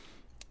stuff.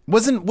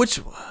 Wasn't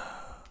it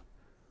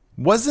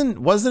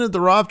the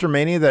Raw After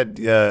Mania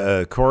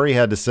that Corey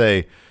had to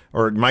say,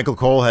 or Michael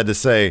Cole had to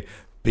say,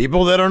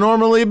 people that are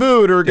normally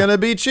booed are going to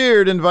be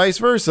cheered and vice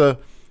versa?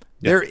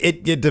 There,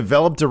 it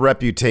developed a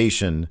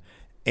reputation,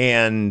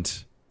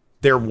 and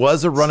there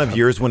was a run of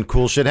years when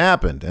cool shit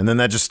happened, and then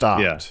that just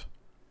stopped.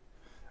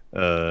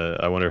 Yeah.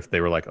 I wonder if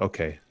they were like,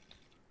 okay,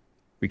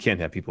 we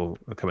can't have people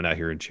coming out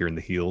here and cheering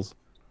the heels.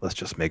 Let's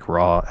just make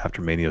Raw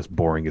After Mania as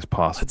boring as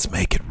possible. Let's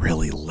make it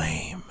really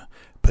lame.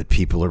 But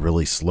people are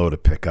really slow to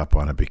pick up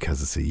on it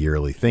because it's a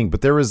yearly thing.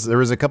 But there was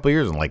a couple of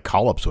years when like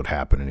call-ups would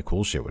happen and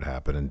cool shit would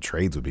happen and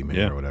trades would be made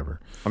or whatever.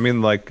 I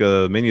mean, like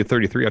Mania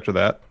 33 after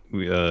that,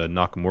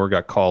 Nakamura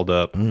got called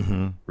up.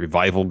 Mm-hmm.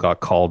 Revival got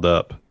called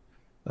up.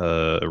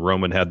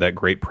 Roman had that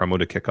great promo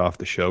to kick off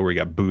the show where he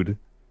got booed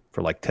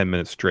for like 10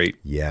 minutes straight.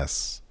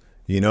 Yes.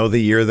 The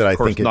year that of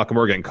course,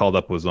 Nakamura getting called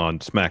up was on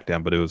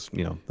SmackDown, but it was,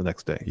 the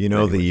next day.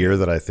 The year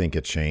that I think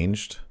it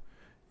changed?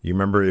 You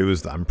remember it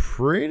was, I'm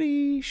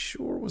pretty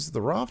sure, was it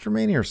the Raw After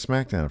Mania or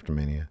SmackDown After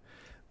Mania?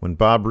 I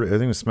think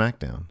it was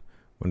SmackDown.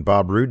 When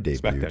Bob Roode debuted.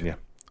 SmackDown, yeah.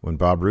 When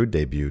Bob Roode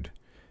debuted,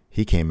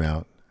 he came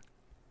out.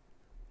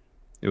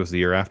 It was the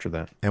year after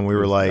that. And we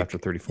were like, after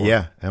 34.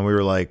 Yeah. And we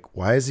were like,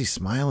 why is he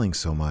smiling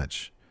so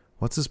much?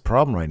 What's his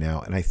problem right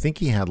now? And I think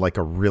he had like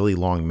a really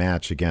long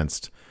match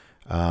against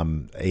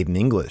Aiden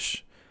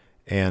English.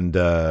 And,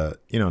 no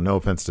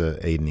offense to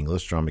Aiden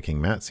English, Drama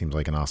King Matt seems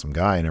like an awesome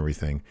guy and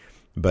everything.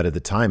 But at the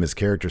time, his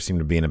character seemed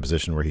to be in a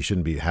position where he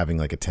shouldn't be having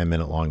like a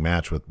 10-minute long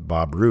match with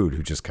Bob Roode,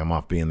 who just come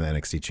off being the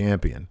NXT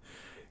champion.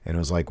 And it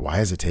was like,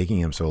 why is it taking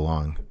him so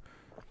long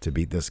to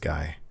beat this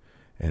guy?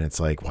 And it's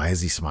like, why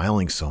is he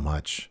smiling so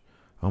much?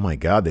 Oh my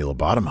God, they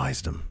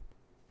lobotomized him.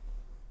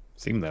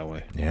 Seemed that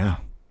way. Yeah.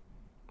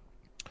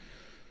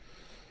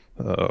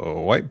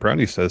 White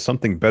Brownie says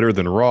something better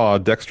than Raw.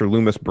 Dexter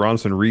Loomis,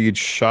 Bronson Reed,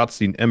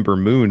 Shotzi, and Ember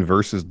Moon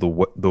versus the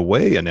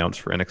Way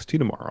announced for NXT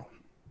tomorrow.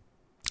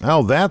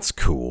 Oh, that's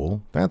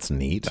cool. That's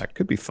neat. That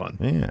could be fun.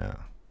 Yeah.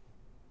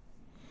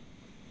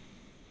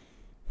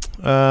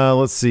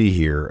 Let's see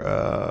here.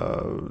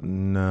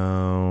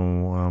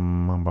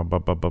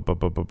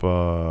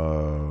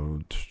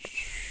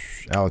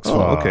 Alex.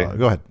 Okay.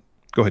 Go ahead.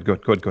 Go ahead.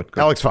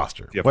 Alex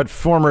Foster. Yep. What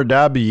former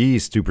WWE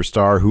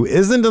superstar who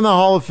isn't in the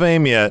Hall of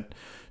Fame yet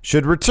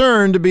should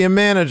return to be a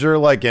manager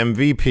like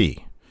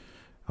MVP?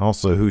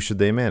 Also, who should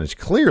they manage?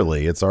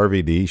 Clearly, it's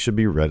RVD should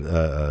be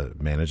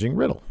managing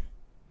Riddle.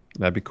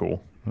 That'd be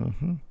cool.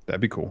 Mm-hmm.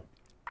 That'd be cool.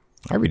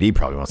 RVD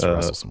probably wants to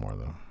wrestle some more,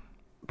 though.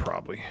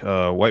 Probably.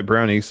 White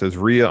Brownie says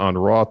Rhea on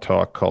Raw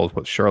Talk calls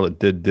what Charlotte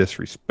did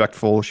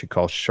disrespectful. She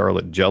calls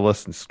Charlotte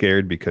jealous and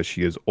scared because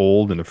she is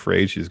old and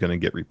afraid she's going to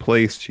get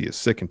replaced. She is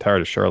sick and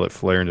tired of Charlotte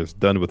Flair and is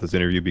done with this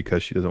interview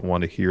because she doesn't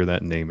want to hear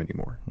that name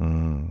anymore.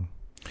 Mm.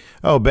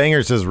 Oh,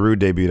 Banger says Rude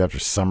debuted after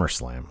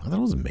SummerSlam. I thought it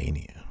was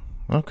Mania.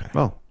 Okay.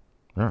 Oh.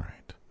 All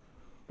right.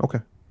 Okay.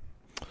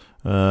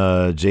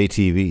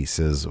 JTV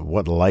says,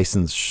 what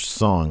licensed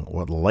song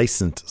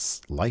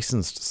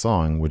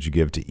would you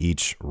give to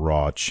each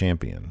Raw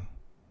champion?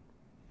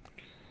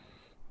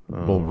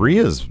 Well,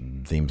 Rhea's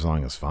theme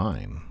song is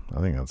fine. I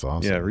think that's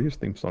awesome. Yeah, Rhea's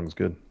theme song is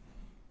good.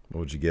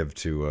 What would you give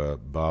to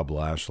Bob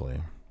Lashley?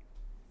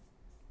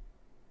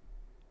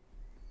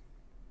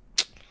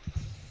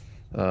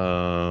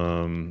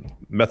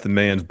 Method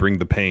Man's Bring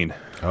the Pain.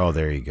 Oh,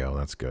 there you go.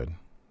 That's good.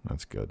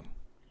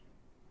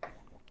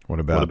 What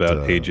about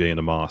AJ and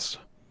Amos?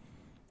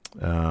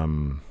 I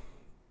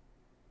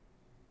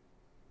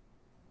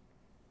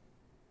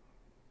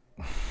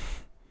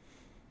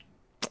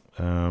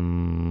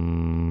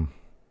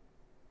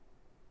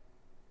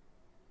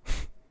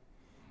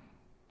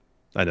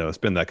know, it's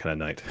been that kind of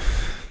night.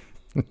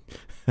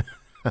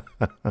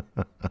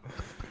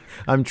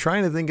 I'm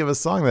trying to think of a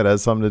song that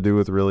has something to do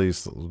with really,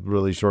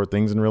 really short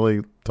things and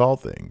really tall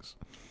things.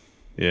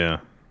 Yeah.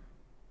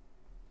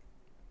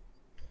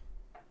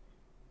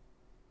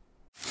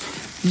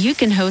 You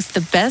can host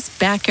the best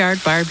backyard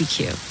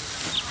barbecue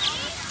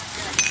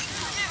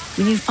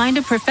when you find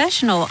a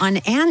professional on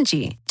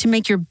Angie to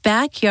make your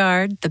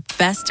backyard the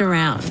best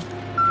around.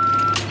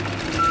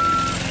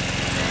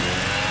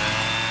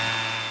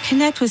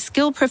 Connect with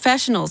skilled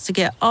professionals to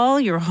get all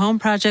your home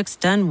projects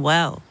done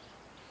well.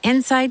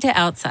 Inside to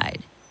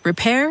outside,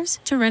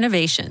 repairs to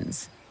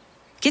renovations.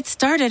 Get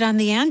started on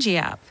the Angie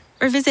app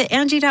or visit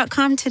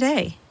Angie.com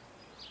today.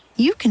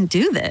 You can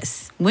do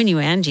this when you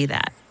Angie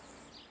that.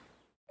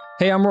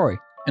 Hey, I'm Rory.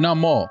 And I'm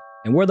Maul.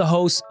 And we're the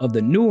hosts of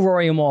the new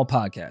Rory and Maul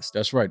podcast.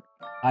 That's right.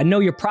 I know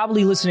you're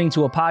probably listening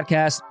to a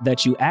podcast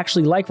that you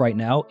actually like right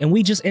now, and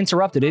we just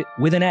interrupted it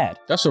with an ad.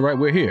 That's all right.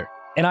 We're here.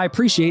 And I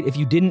appreciate if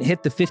you didn't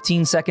hit the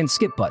 15-second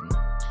skip button.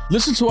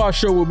 Listen to our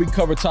show where we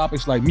cover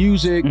topics like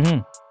music,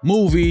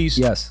 movies,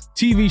 yes,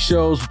 TV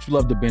shows, which you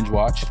love to binge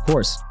watch. Of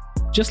course.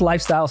 Just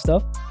lifestyle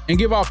stuff. And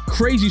give out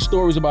crazy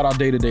stories about our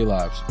day-to-day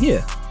lives.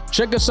 Yeah.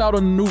 Check us out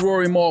on the new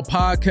Rory and Maul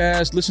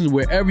podcast. Listen to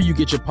wherever you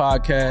get your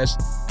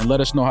podcast and let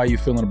us know how you're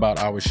feeling about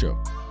our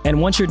show. And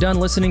once you're done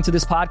listening to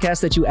this podcast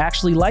that you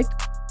actually like,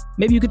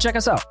 maybe you could check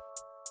us out.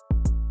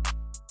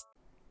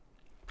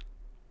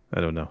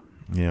 I don't know.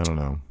 Yeah, I don't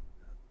know.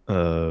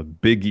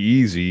 Big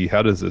Easy,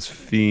 how does this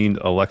Fiend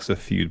Alexa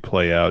feud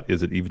play out?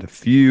 Is it even a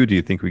feud? Do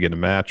you think we get a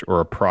match or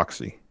a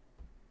proxy?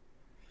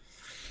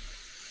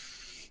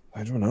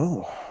 I don't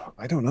know.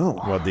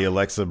 What, the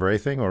Alexa Bray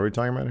thing? What are we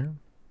talking about here?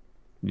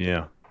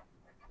 Yeah.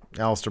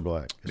 Aleister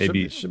Black.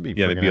 Maybe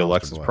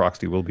Alexa's Black.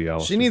 proxy will be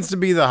Aleister. She needs to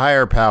be the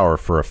higher power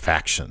for a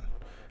faction.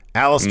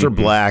 Aleister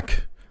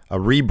Black, a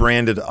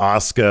rebranded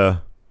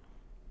Asuka.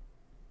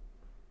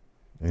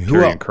 And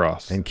Karrion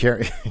Kross. And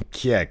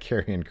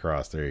Karrion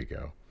Kross. There you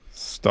go.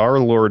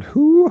 Star-Lord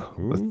Who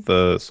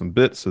with some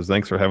bits says,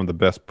 thanks for having the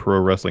best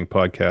pro wrestling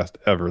podcast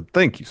ever.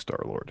 Thank you,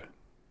 Star-Lord.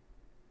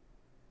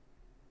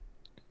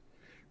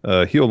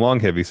 Heel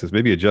Longheavy says,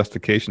 maybe a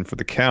justification for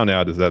the count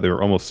out is that they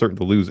were almost certain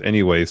to lose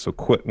anyway, so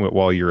quit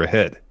while you're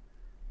ahead.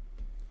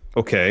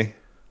 Okay.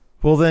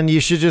 Well, then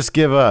you should just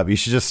give up. You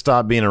should just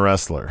stop being a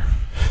wrestler.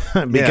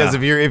 Because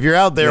if you're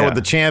out there with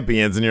the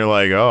champions and you're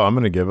like, oh, I'm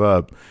going to give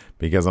up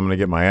because I'm going to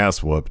get my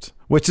ass whooped,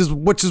 which is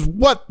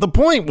what the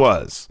point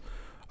was.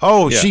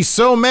 Oh, she's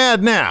so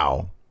mad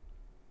now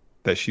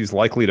that she's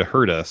likely to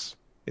hurt us.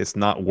 It's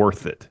not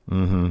worth it.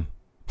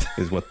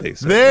 Is what they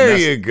say. There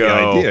you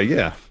go. The idea,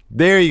 yeah.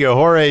 There you go.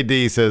 Jorge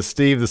D says,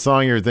 Steve, the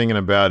song you're thinking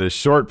about is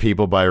Short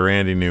People by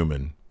Randy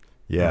Newman.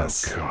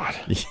 Yes. Oh, God.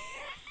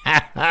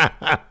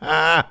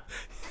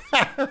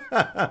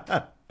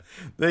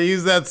 They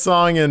use that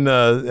song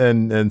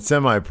in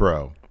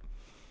Semi-Pro.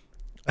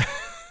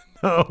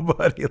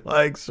 Nobody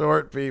likes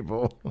short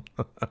people.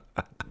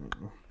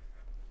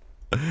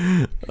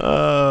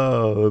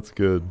 Oh, that's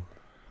good.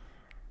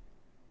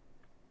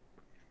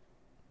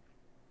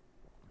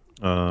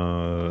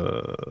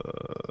 Dr.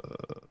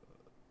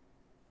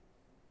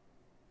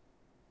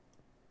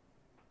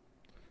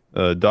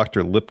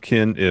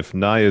 Lipkin, if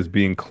Nia is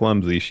being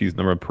clumsy, she's the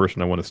number one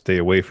person I want to stay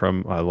away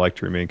from. I like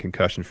to remain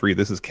concussion free.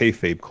 This is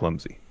kayfabe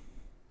clumsy.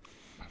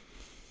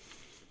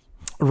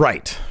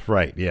 Right,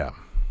 yeah.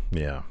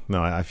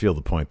 No, I feel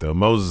the point, though.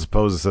 Moses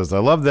Posa says, I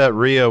love that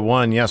Rhea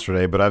won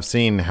yesterday, but I've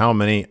seen how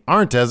many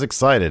aren't as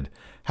excited.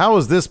 How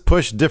is this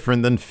push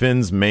different than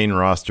Finn's main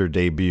roster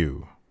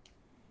debut?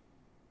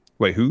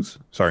 Wait, whose?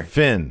 Sorry.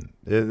 Finn.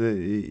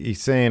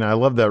 He's saying, I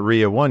love that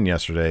Rhea won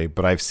yesterday,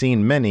 but I've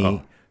seen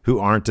many who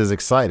aren't as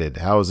excited.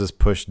 How is this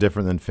push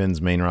different than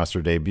Finn's main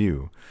roster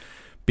debut?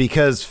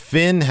 Because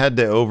Finn had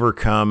to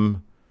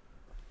overcome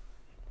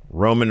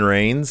Roman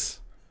Reigns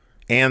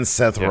and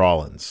Seth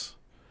Rollins.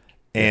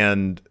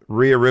 And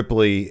Rhea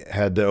Ripley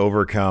had to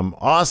overcome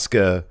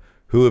Asuka,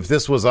 who, if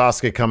this was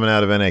Asuka coming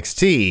out of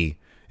NXT,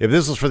 if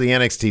this was for the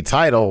NXT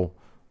title,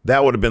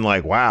 that would have been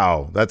like,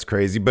 wow, that's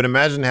crazy. But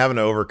imagine having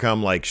to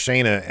overcome like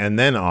Shayna and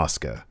then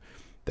Asuka.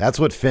 That's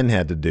what Finn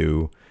had to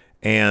do.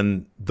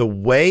 And the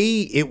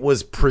way it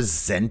was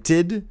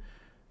presented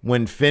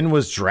when Finn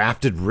was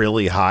drafted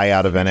really high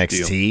out of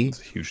NXT. It's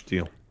a huge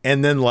deal.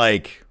 And then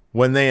like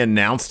when they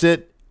announced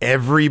it,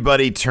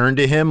 everybody turned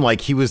to him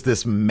like he was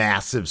this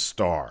massive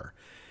star.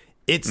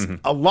 It's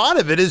a lot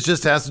of it is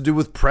just has to do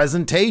with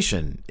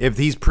presentation. If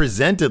he's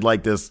presented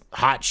like this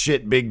hot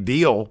shit big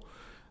deal,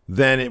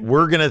 then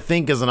we're going to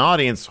think as an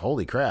audience,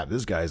 holy crap,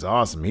 this guy's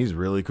awesome. He's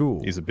really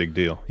cool. He's a big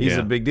deal. He's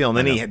a big deal.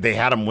 And then they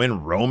had him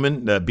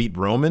win beat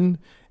Roman.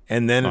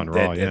 And then at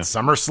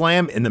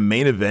SummerSlam in the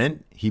main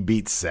event, he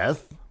beat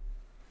Seth.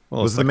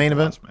 Well, was it the main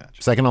event?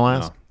 Match. Second to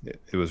last? No,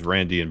 it was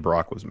Randy and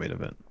Brock was the main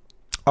event.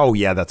 Oh,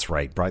 yeah, that's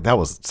right. That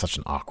was such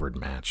an awkward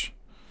match.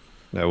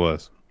 That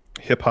was.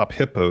 Hip Hop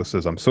Hippo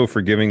says, I'm so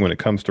forgiving when it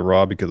comes to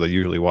Raw because I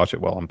usually watch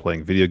it while I'm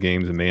playing video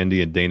games, and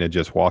Mandy and Dana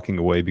just walking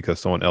away because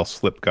someone else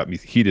slipped got me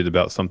heated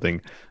about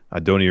something I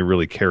don't even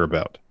really care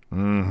about.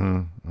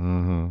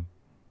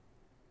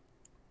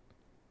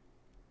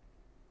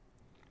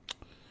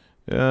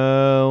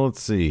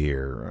 Let's see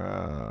here.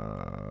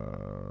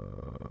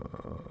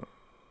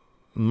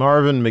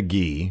 Marvin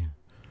McGee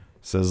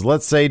says,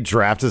 let's say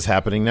draft is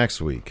happening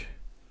next week.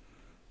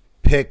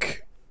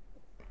 Pick,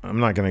 I'm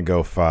not going to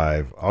go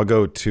 5. I'll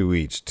go 2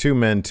 each. 2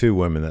 men, 2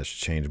 women. That should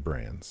change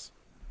brands.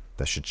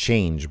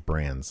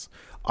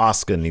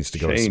 Asuka needs to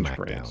go to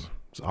SmackDown.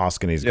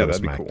 Asuka needs to go to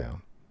SmackDown.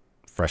 Cool.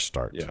 Fresh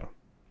start. Yeah,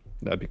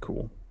 that'd be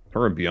cool.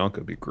 Her and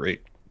Bianca would be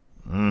great.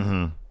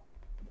 Yeah.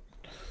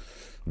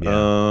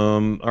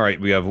 All right,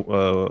 we have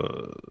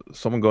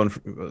someone going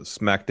from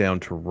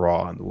SmackDown to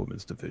Raw in the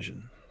women's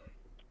division.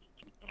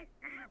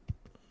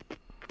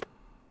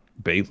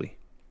 Bayley.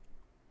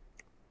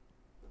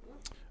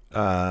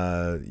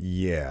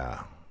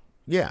 Yeah,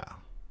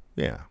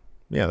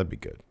 that'd be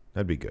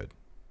good.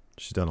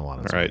 She's done a lot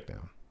on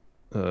SmackDown.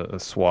 A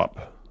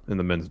swap in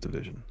the men's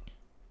division.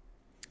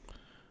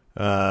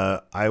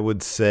 I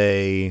would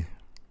say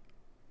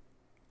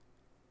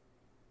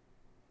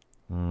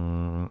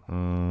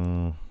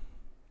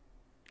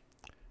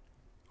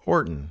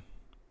Orton.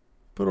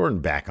 Put Orton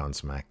back on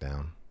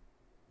SmackDown.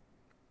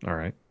 All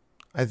right.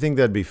 I think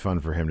that'd be fun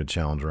for him to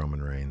challenge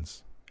Roman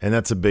Reigns. And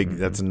that's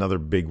that's another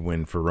big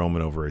win for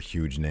Roman over a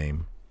huge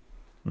name.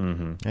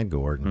 I'd go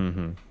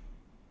Orton.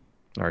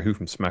 All right, who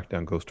from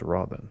SmackDown goes to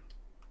Raw then?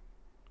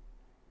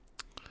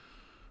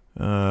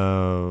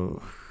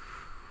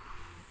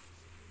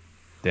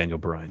 Daniel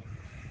Bryan.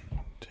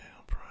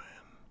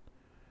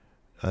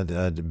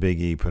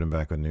 Big E, put him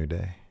back with New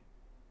Day.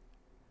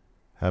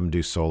 Have him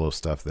do solo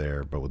stuff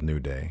there, but with New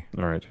Day.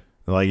 All right.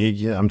 Like,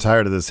 I'm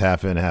tired of this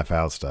half in, half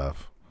out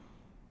stuff.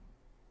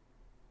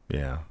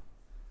 Yeah.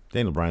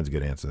 Daniel Bryan's a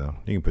good answer, though.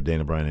 You can put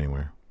Daniel Bryan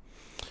anywhere.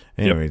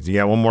 Anyways, you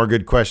got one more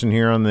good question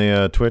here on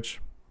the Twitch?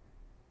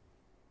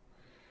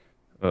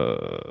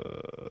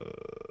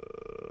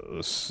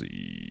 Let's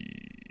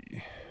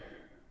see.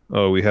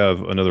 Oh, we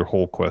have another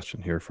whole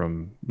question here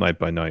from Night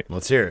by Night.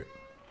 Let's hear it.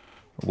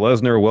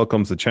 Lesnar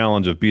welcomes the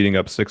challenge of beating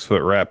up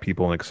 6-foot rap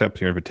people and accepts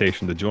your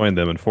invitation to join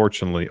them.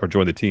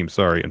 Join the team.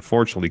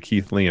 Unfortunately,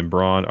 Keith Lee and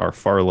Braun are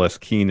far less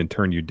keen and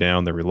turn you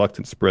down. The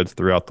reluctance spreads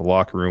throughout the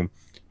locker room,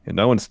 and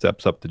no one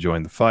steps up to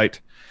join the fight.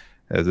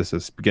 As this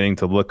is beginning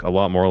to look a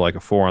lot more like a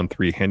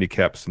 4-on-3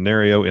 handicap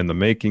scenario in the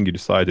making, you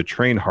decide to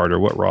train harder.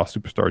 What Raw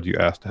superstar do you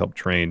ask to help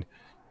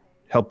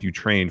you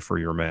train for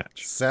your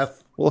match?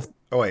 Seth. Well,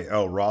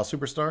 Raw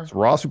superstar. It's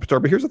Raw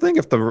superstar. But here's the thing: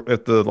 if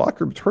the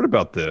locker room's heard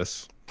about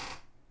this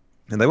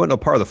and they weren't a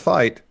part of the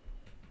fight,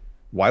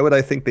 why would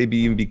I think they'd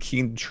even be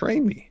keen to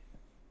train me?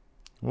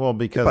 Well,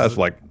 because I was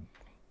like,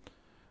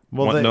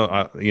 want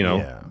nothing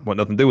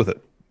to do with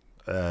it.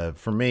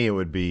 For me, it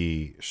would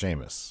be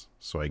Sheamus,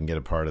 so I can get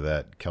a part of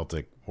that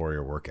Celtic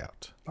Warrior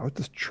workout. I would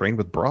just train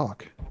with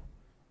Brock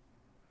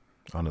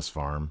on his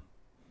farm.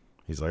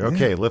 He's like,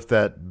 okay, lift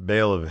that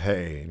bale of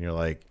hay, and you're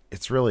like,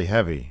 it's really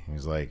heavy.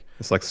 He's like,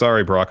 it's like,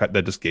 sorry, Brock,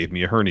 that just gave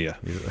me a hernia.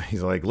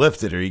 He's like,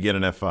 lift it or you get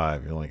an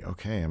F5. You're like,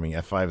 okay. I mean,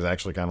 F5s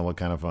actually look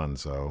kind of fun,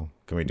 so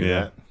can we do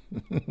that?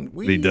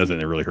 He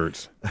doesn't. It really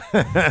hurts.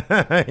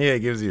 Yeah,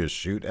 it gives you a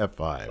shoot F5.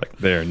 Like,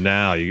 there,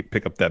 now you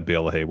pick up that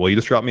bale of hay. Well, you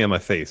just dropped me on my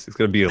face. It's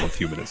going to be a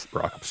few minutes,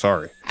 Brock. I'm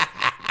sorry.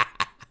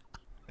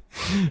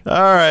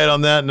 All right,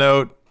 on that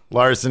note,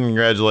 Larson,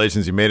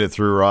 congratulations. You made it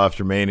through Raw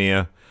after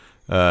Mania.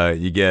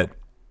 You get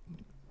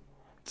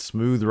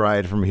smooth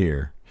ride from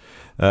here.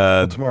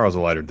 Well, tomorrow's a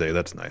lighter day.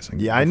 That's nice.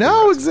 I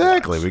know,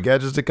 exactly. We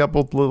got just a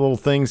couple little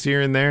things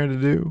here and there to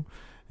do,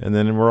 and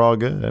then we're all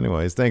good.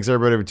 Anyways, thanks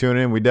everybody for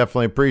tuning in. We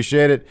definitely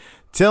appreciate it.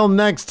 Till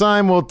next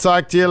time, we'll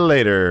talk to you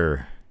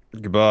later.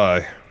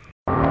 Goodbye.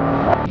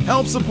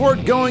 Help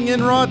support Going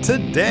In Raw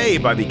today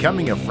by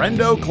becoming a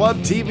Friendo Club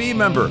TV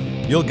member.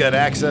 You'll get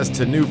access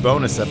to new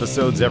bonus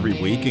episodes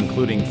every week,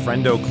 including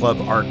Friendo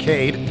Club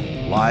Arcade,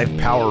 Live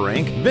Power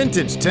Rank,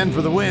 Vintage 10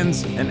 for the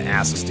Wins, and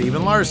Ask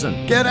Steven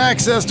Larson. Get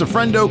access to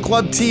Friendo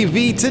Club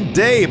TV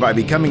today by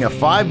becoming a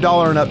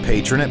 $5 and up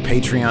patron at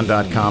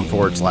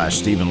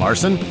patreon.com/Steven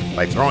Larson,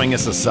 by throwing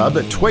us a sub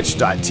at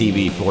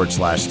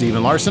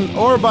twitch.tv/Steven Larson,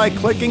 or by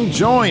clicking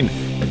join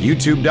at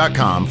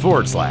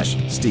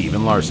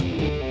youtube.com/Steven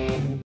Larson.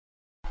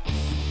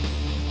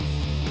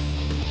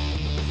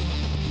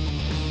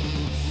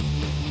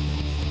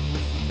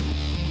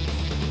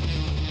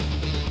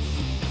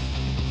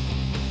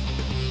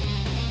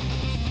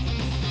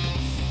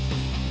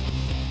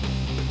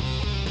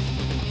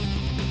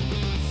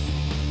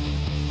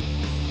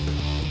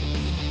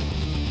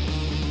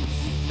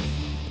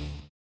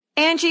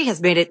 Angie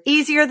has made it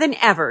easier than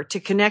ever to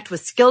connect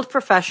with skilled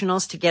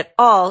professionals to get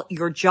all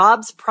your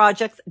jobs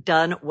projects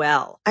done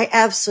well. I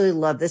absolutely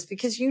love this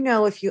because, you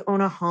know, if you own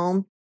a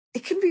home,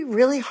 it can be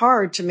really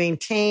hard to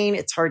maintain.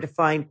 It's hard to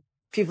find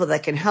people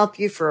that can help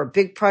you for a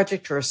big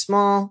project or a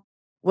small.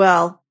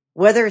 Well,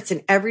 whether it's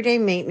in everyday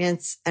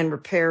maintenance and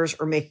repairs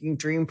or making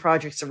dream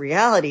projects a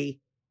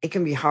reality, it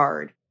can be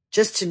hard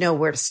just to know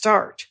where to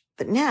start.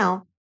 But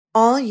now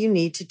all you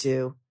need to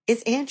do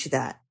is Angie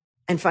that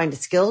and find a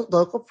skilled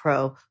local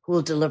pro who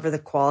will deliver the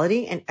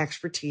quality and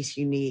expertise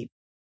you need.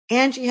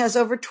 Angie has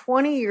over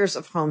 20 years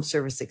of home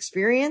service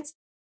experience,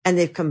 and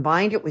they've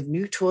combined it with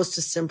new tools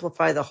to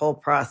simplify the whole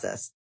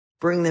process.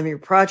 Bring them your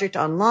project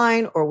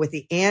online or with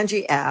the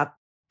Angie app,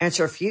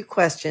 answer a few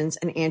questions,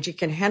 and Angie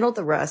can handle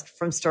the rest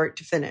from start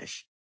to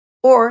finish.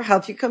 Or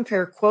help you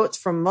compare quotes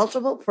from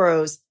multiple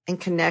pros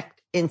and connect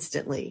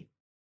instantly,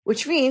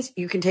 which means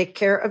you can take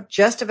care of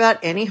just about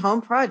any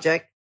home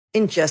project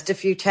in just a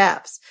few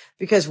taps.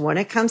 Because when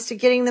it comes to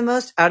getting the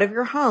most out of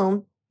your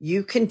home,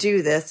 you can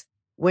do this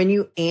when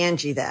you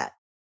Angie that.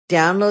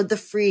 Download the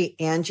free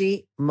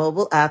Angie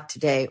mobile app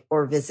today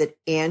or visit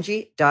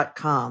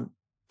Angie.com.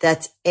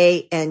 That's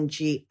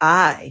ANGI.com.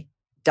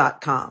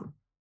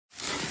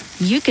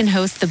 You can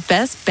host the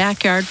best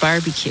backyard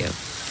barbecue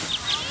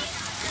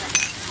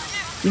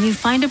when you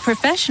find a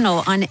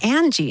professional on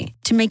Angie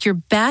to make your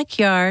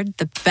backyard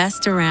the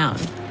best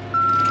around.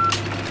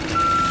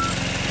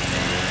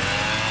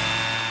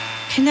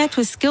 Connect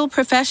with skilled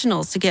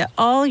professionals to get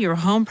all your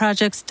home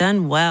projects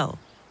done well.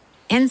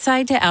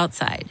 Inside to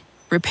outside,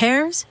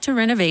 repairs to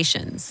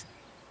renovations.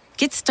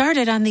 Get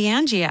started on the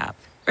Angie app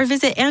or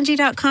visit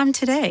Angie.com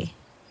today.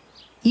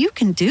 You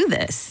can do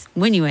this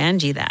when you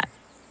Angie that.